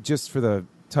mean, just for the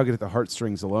tugging at the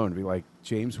heartstrings alone, to be like,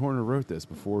 James Horner wrote this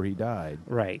before he died.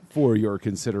 Right. For your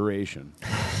consideration.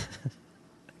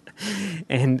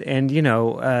 And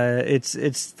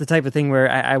it's the type of thing where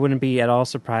I wouldn't be at all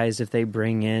surprised if they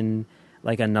bring in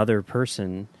like another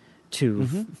person to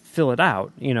fill it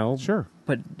out, Sure.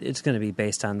 But it's going to be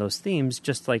based on those themes,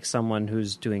 just like someone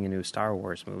who's doing a new Star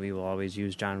Wars movie will always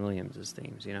use John Williams'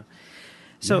 themes,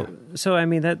 So I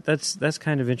mean that's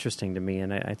kind of interesting to me,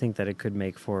 and I think that it could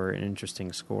make for an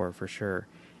interesting score for sure.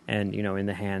 And in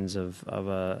the hands of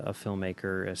a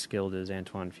filmmaker as skilled as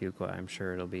Antoine Fuqua, I'm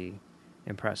sure it'll be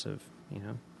impressive.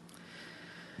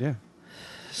 Yeah.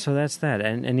 So that's that.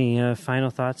 And any final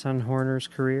thoughts on Horner's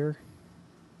career?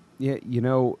 Yeah,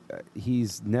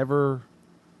 he's never.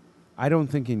 I don't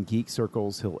think in geek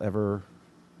circles he'll ever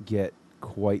get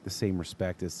quite the same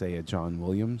respect as, say, a John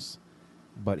Williams,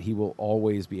 but he will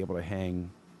always be able to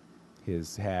hang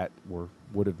his hat, or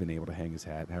would have been able to hang his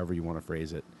hat, however you want to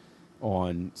phrase it,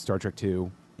 on Star Trek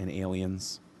II and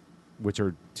Aliens, which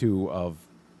are two of,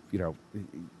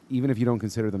 even if you don't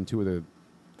consider them two of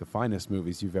the finest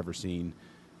movies you've ever seen,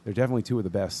 they're definitely two of the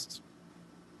best,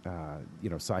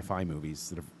 sci-fi movies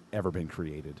that have ever been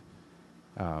created.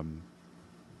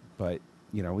 But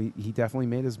he definitely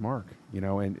made his mark,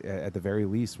 and at the very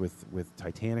least with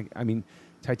Titanic. I mean,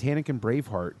 Titanic and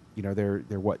Braveheart,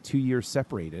 they're what, 2 years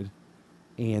separated,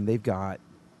 and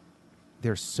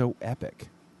they're so epic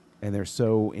and they're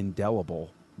so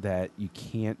indelible that you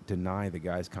can't deny the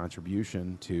guy's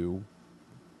contribution to,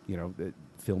 the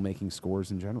filmmaking scores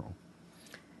in general.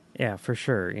 Yeah, for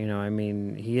sure. I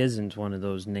mean, he isn't one of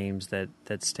those names that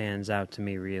stands out to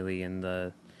me really in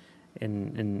the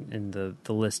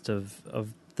list of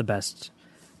the best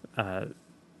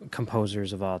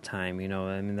composers of all time.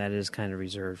 I mean, that is kind of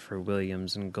reserved for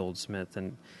Williams and Goldsmith,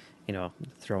 and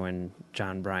throw in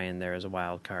John Bryan there as a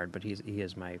wild card, but he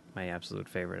is my absolute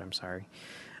favorite. I'm sorry.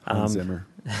 Hans Zimmer.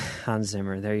 Hans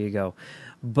Zimmer, there you go.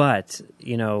 But,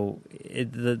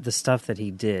 the stuff that he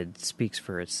did speaks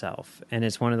for itself. And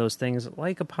it's one of those things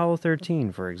like Apollo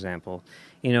 13, for example,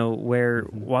 where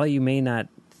while you may not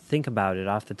think about it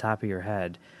off the top of your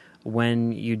head,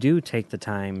 when you do take the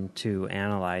time to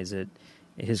analyze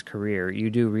his career, you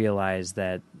do realize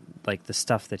that, like, the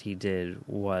stuff that he did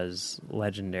was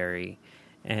legendary.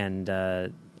 And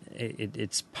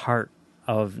it's part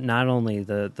of not only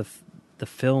the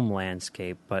film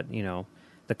landscape, but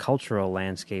the cultural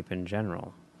landscape in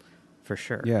general, for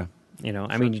sure. Yeah.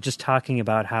 I mean, you're just talking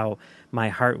about how My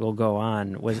Heart Will Go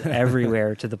On was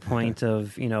everywhere to the point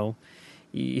of, I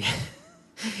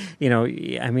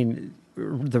mean,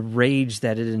 the rage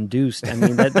that it induced. I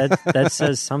mean, that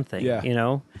says something.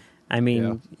 Yeah. I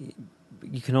mean,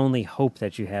 you can only hope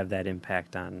that you have that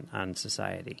impact on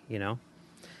society. Yeah.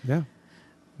 It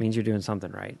means you're doing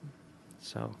something right.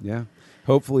 So yeah.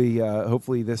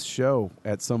 Hopefully this show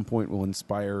at some point will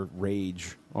inspire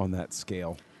rage on that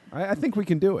scale. I think we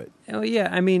can do it. Oh, yeah.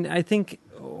 I mean, I think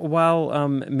while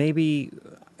maybe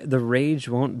the rage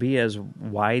won't be as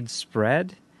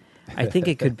widespread, I think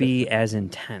it could be as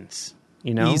intense,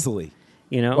 Easily.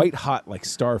 White hot like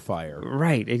Starfire.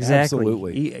 Right, exactly.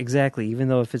 Absolutely. Exactly, even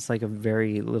though if it's like a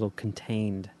very little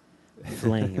contained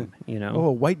flame, Oh,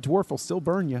 a white dwarf will still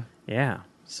burn you. Yeah.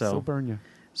 Still burn you.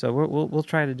 So we'll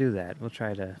try to do that. We'll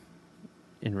try to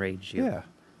enrage you. Yeah.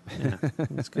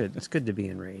 It's good. It's good to be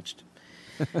enraged.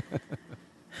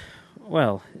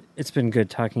 Well, it's been good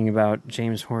talking about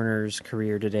James Horner's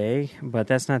career today, but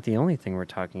that's not the only thing we're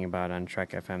talking about on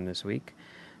Trek FM this week.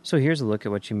 So here's a look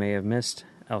at what you may have missed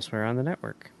elsewhere on the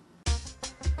network.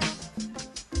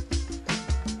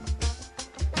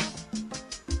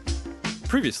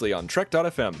 Previously on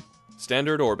Trek.fm,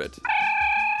 Standard Orbit.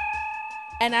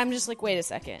 And I'm just like, wait a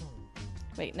second.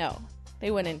 Wait, no. They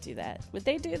wouldn't do that. Would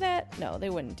they do that? No, they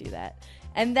wouldn't do that.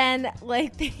 And then,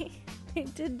 like, they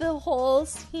did the whole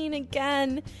scene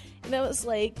again. And I was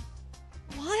like,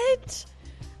 what?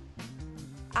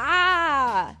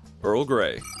 Ah! Earl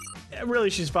Grey. Really,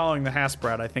 she's following the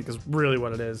Hasbrat, I think, is really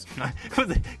what it is.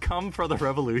 Come for the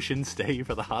revolution, stay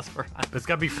for the Hasbrat. It's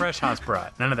got to be fresh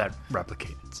Hasbrat. None of that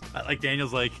replicated. Like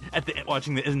Daniel's like,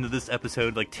 watching the end of this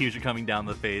episode, like tears are coming down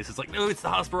the face. It's like, no, it's the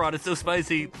Hasbrat. It's so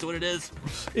spicy. It's what it is.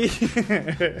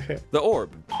 The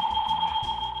Orb.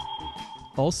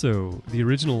 Also, the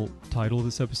original title of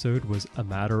this episode was A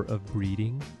Matter of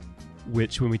Breeding,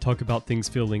 which, when we talk about things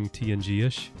feeling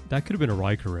TNG-ish, that could have been a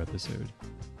Riker episode.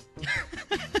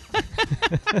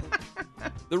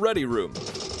 The Ready Room.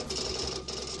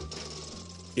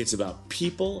 It's about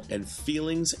people and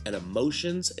feelings and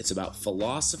emotions. It's about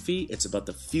philosophy. It's about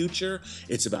the future.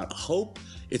 It's about hope.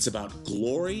 It's about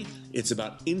glory. It's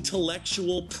about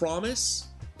intellectual promise.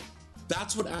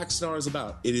 That's what Axanar is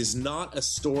about. It is not a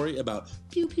story about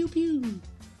pew, pew, pew.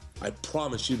 I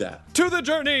promise you that. To the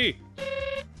journey!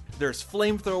 There's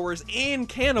flamethrowers and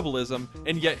cannibalism,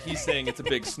 and yet he's saying it's a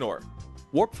big snore.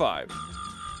 Warp 5.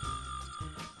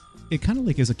 It kind of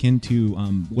like is akin to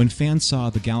when fans saw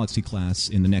the Galaxy class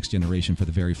in The Next Generation for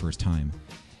the very first time,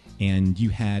 and you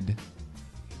had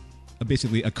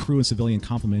basically a crew and civilian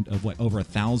complement of over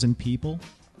 1,000 people.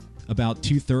 About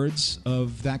 2/3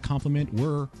 of that complement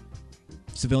were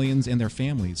civilians and their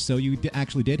families. So you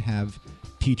actually did have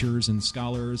teachers and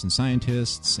scholars and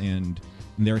scientists and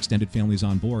their extended families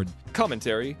on board.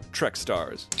 Commentary, Trek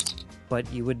Stars.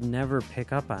 But you would never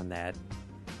pick up on that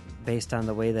based on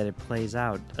the way that it plays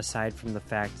out, aside from the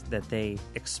fact that they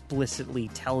explicitly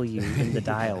tell you in the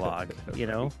dialogue, you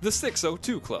know? The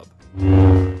 602 Club.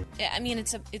 I mean,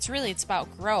 it's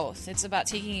about growth. It's about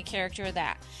taking a character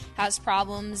that has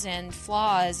problems and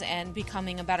flaws and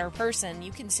becoming a better person.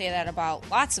 You can say that about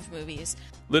lots of movies.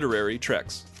 Literary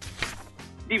Treks.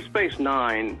 Deep Space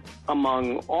Nine,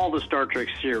 among all the Star Trek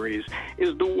series,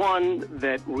 is the one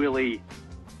that really,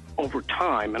 over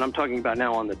time, and I'm talking about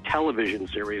now on the television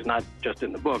series, not just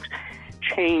in the books,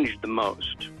 changed the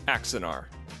most. Axanar,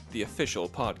 the official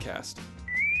podcast.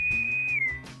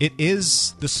 It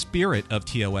is the spirit of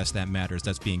TOS that matters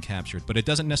that's being captured, but it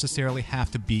doesn't necessarily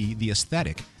have to be the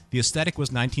aesthetic. The aesthetic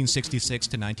was 1966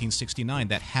 to 1969.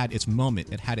 That had its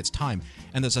moment. It had its time.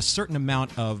 And there's a certain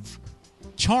amount of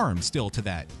charm still to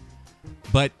that.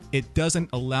 But it doesn't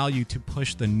allow you to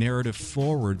push the narrative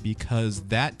forward because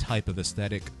that type of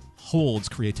aesthetic holds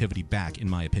creativity back, in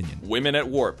my opinion. Women at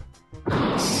Warp.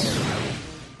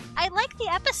 I like the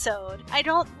episode. I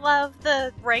don't love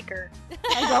the Riker.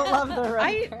 I don't love the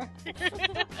Riker.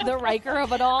 The Riker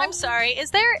of it all? I'm sorry.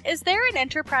 Is there an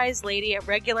Enterprise lady, a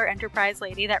regular Enterprise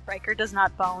lady that Riker does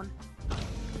not bone?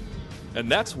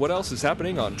 And that's what else is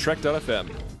happening on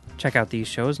Trek.fm. Check out these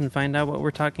shows and find out what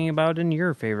we're talking about in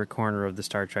your favorite corner of the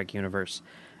Star Trek universe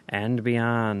and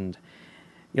beyond.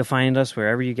 You'll find us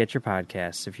wherever you get your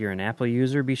podcasts. If you're an Apple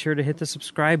user, be sure to hit the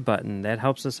subscribe button. That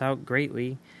helps us out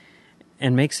greatly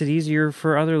and makes it easier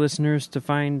for other listeners to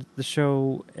find the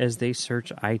show as they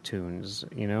search iTunes.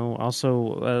 You know,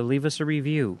 also leave us a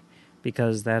review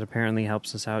because that apparently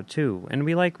helps us out too. And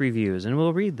we like reviews, and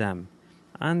we'll read them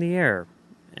on the air.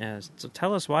 So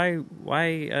tell us why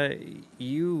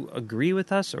you agree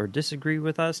with us or disagree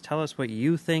with us. Tell us what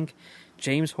you think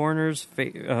James Horner's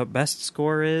best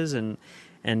score is, and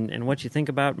what you think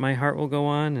about My Heart Will Go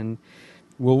On, and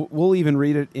we'll even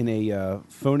read it in a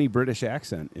phony British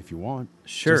accent if you want.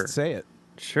 Sure, just say it.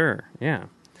 Sure, yeah.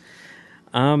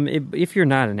 If you're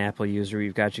not an Apple user,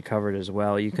 we've got you covered as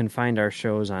well. You can find our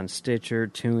shows on Stitcher,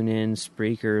 TuneIn,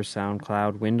 Spreaker,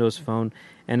 SoundCloud, Windows Phone,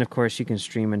 and of course you can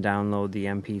stream and download the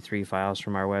MP3 files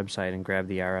from our website and grab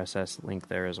the RSS link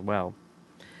there as well.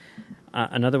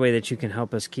 Another way that you can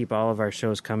help us keep all of our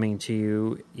shows coming to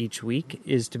you each week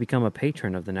is to become a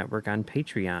patron of the network on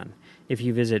Patreon. If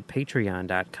you visit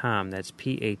patreon.com, that's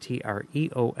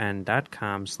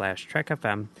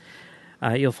patreon.com/TrekFM,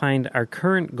 you'll find our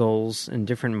current goals and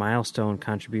different milestone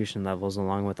contribution levels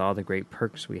along with all the great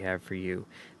perks we have for you.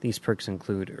 These perks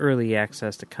include early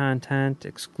access to content,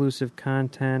 exclusive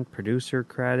content, producer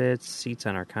credits, seats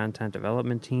on our content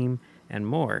development team, and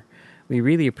more. We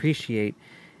really appreciate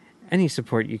any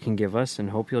support you can give us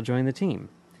and hope you'll join the team.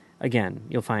 Again,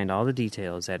 you'll find all the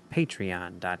details at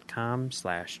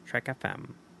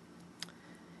patreon.com/TrekFM.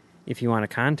 If you want to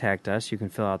contact us, you can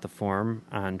fill out the form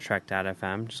on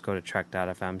Trek.fm. Just go to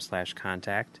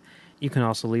Trek.fm/contact. You can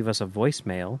also leave us a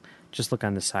voicemail. Just look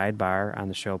on the sidebar on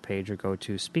the show page or go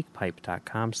to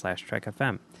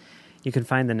speakpipe.com/TrekFM. You can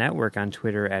find the network on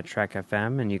Twitter at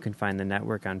TrekFM, and you can find the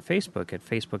network on Facebook at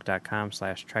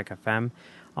facebook.com/TrekFM.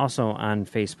 Also on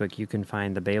Facebook, you can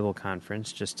find the Babel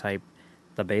Conference. Just type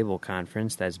the Babel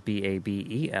Conference, that's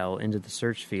Babel, into the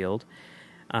search field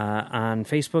on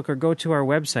Facebook, or go to our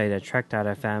website at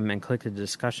Trek.fm and click the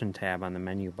discussion tab on the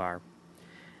menu bar.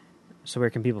 So where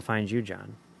can people find you,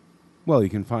 John? Well, you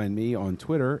can find me on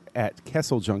Twitter at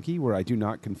KesselJunkie, where I do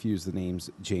not confuse the names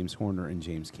James Horner and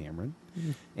James Cameron.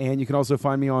 And you can also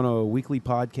find me on a weekly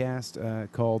podcast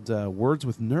called Words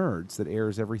with Nerds that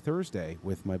airs every Thursday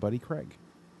with my buddy Craig.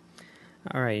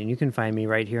 All right, and you can find me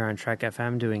right here on Trek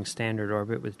FM doing Standard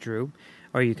Orbit with Drew,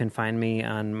 or you can find me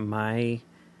on my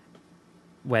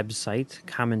website,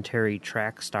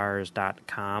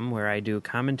 commentarytrackstars.com, where I do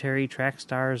commentary track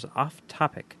stars off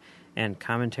topic and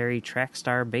commentary track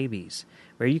star babies,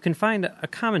 where you can find a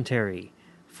commentary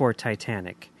for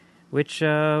Titanic, which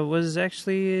was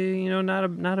actually, not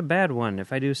a bad one,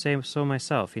 if I do say so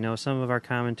myself. Some of our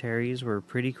commentaries were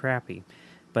pretty crappy.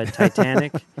 But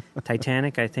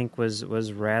Titanic, I think,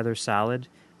 was rather solid.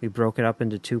 We broke it up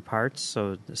into two parts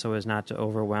so as not to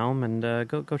overwhelm, and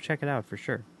go check it out for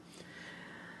sure.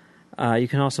 You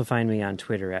can also find me on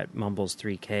Twitter at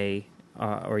Mumbles3K,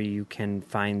 or you can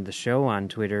find the show on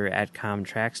Twitter at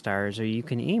ComTrackStars, or you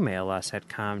can email us at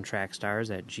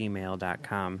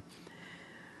comtrackstars@gmail.com.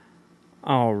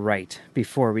 All right.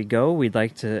 Before we go, we'd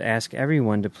like to ask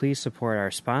everyone to please support our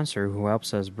sponsor who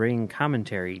helps us bring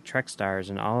commentary, Trek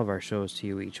Stars, and all of our shows to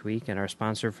you each week. And our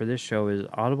sponsor for this show is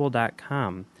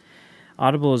Audible.com.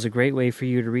 Audible is a great way for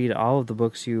you to read all of the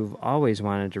books you've always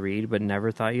wanted to read but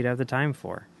never thought you'd have the time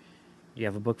for. Do you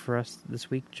have a book for us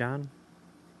this week, John?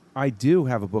 I do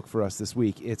have a book for us this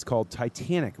week. It's called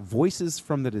Titanic, Voices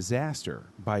from the Disaster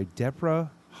by Deborah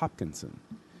Hopkinson.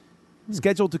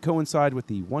 Scheduled to coincide with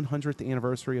the 100th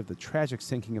anniversary of the tragic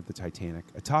sinking of the Titanic,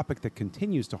 a topic that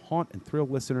continues to haunt and thrill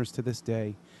listeners to this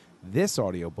day, this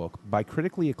audiobook by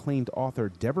critically acclaimed author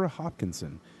Deborah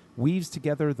Hopkinson weaves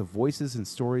together the voices and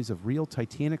stories of real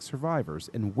Titanic survivors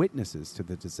and witnesses to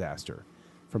the disaster,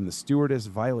 from the stewardess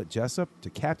Violet Jessup to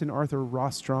Captain Arthur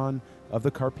Rostron of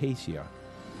the Carpathia,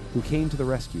 who came to the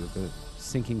rescue of the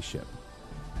sinking ship,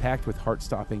 packed with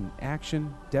heart-stopping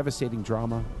action, devastating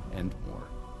drama, and more.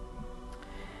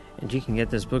 And you can get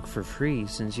this book for free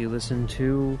since you listen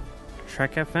to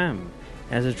Trek FM.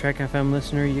 As a Trek FM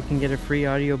listener, you can get a free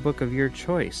audiobook of your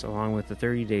choice, along with a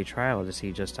 30-day trial to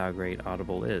see just how great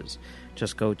Audible is.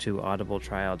 Just go to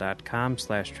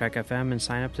audibletrial.com/trekfm and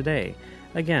sign up today.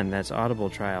 Again, that's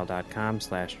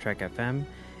audibletrial.com/trekfm.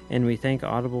 And we thank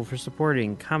Audible for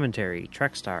supporting commentary,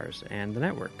 Trek Stars, and the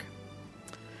network.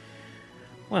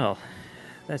 Well,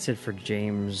 that's it for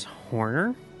James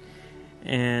Horner.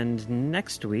 And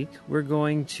next week, we're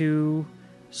going to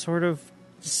sort of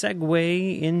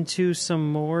segue into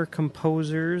some more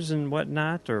composers and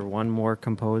whatnot, or one more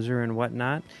composer and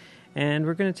whatnot. And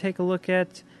we're going to take a look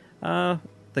at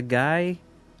the guy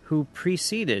who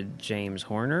preceded James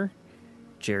Horner,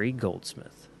 Jerry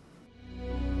Goldsmith.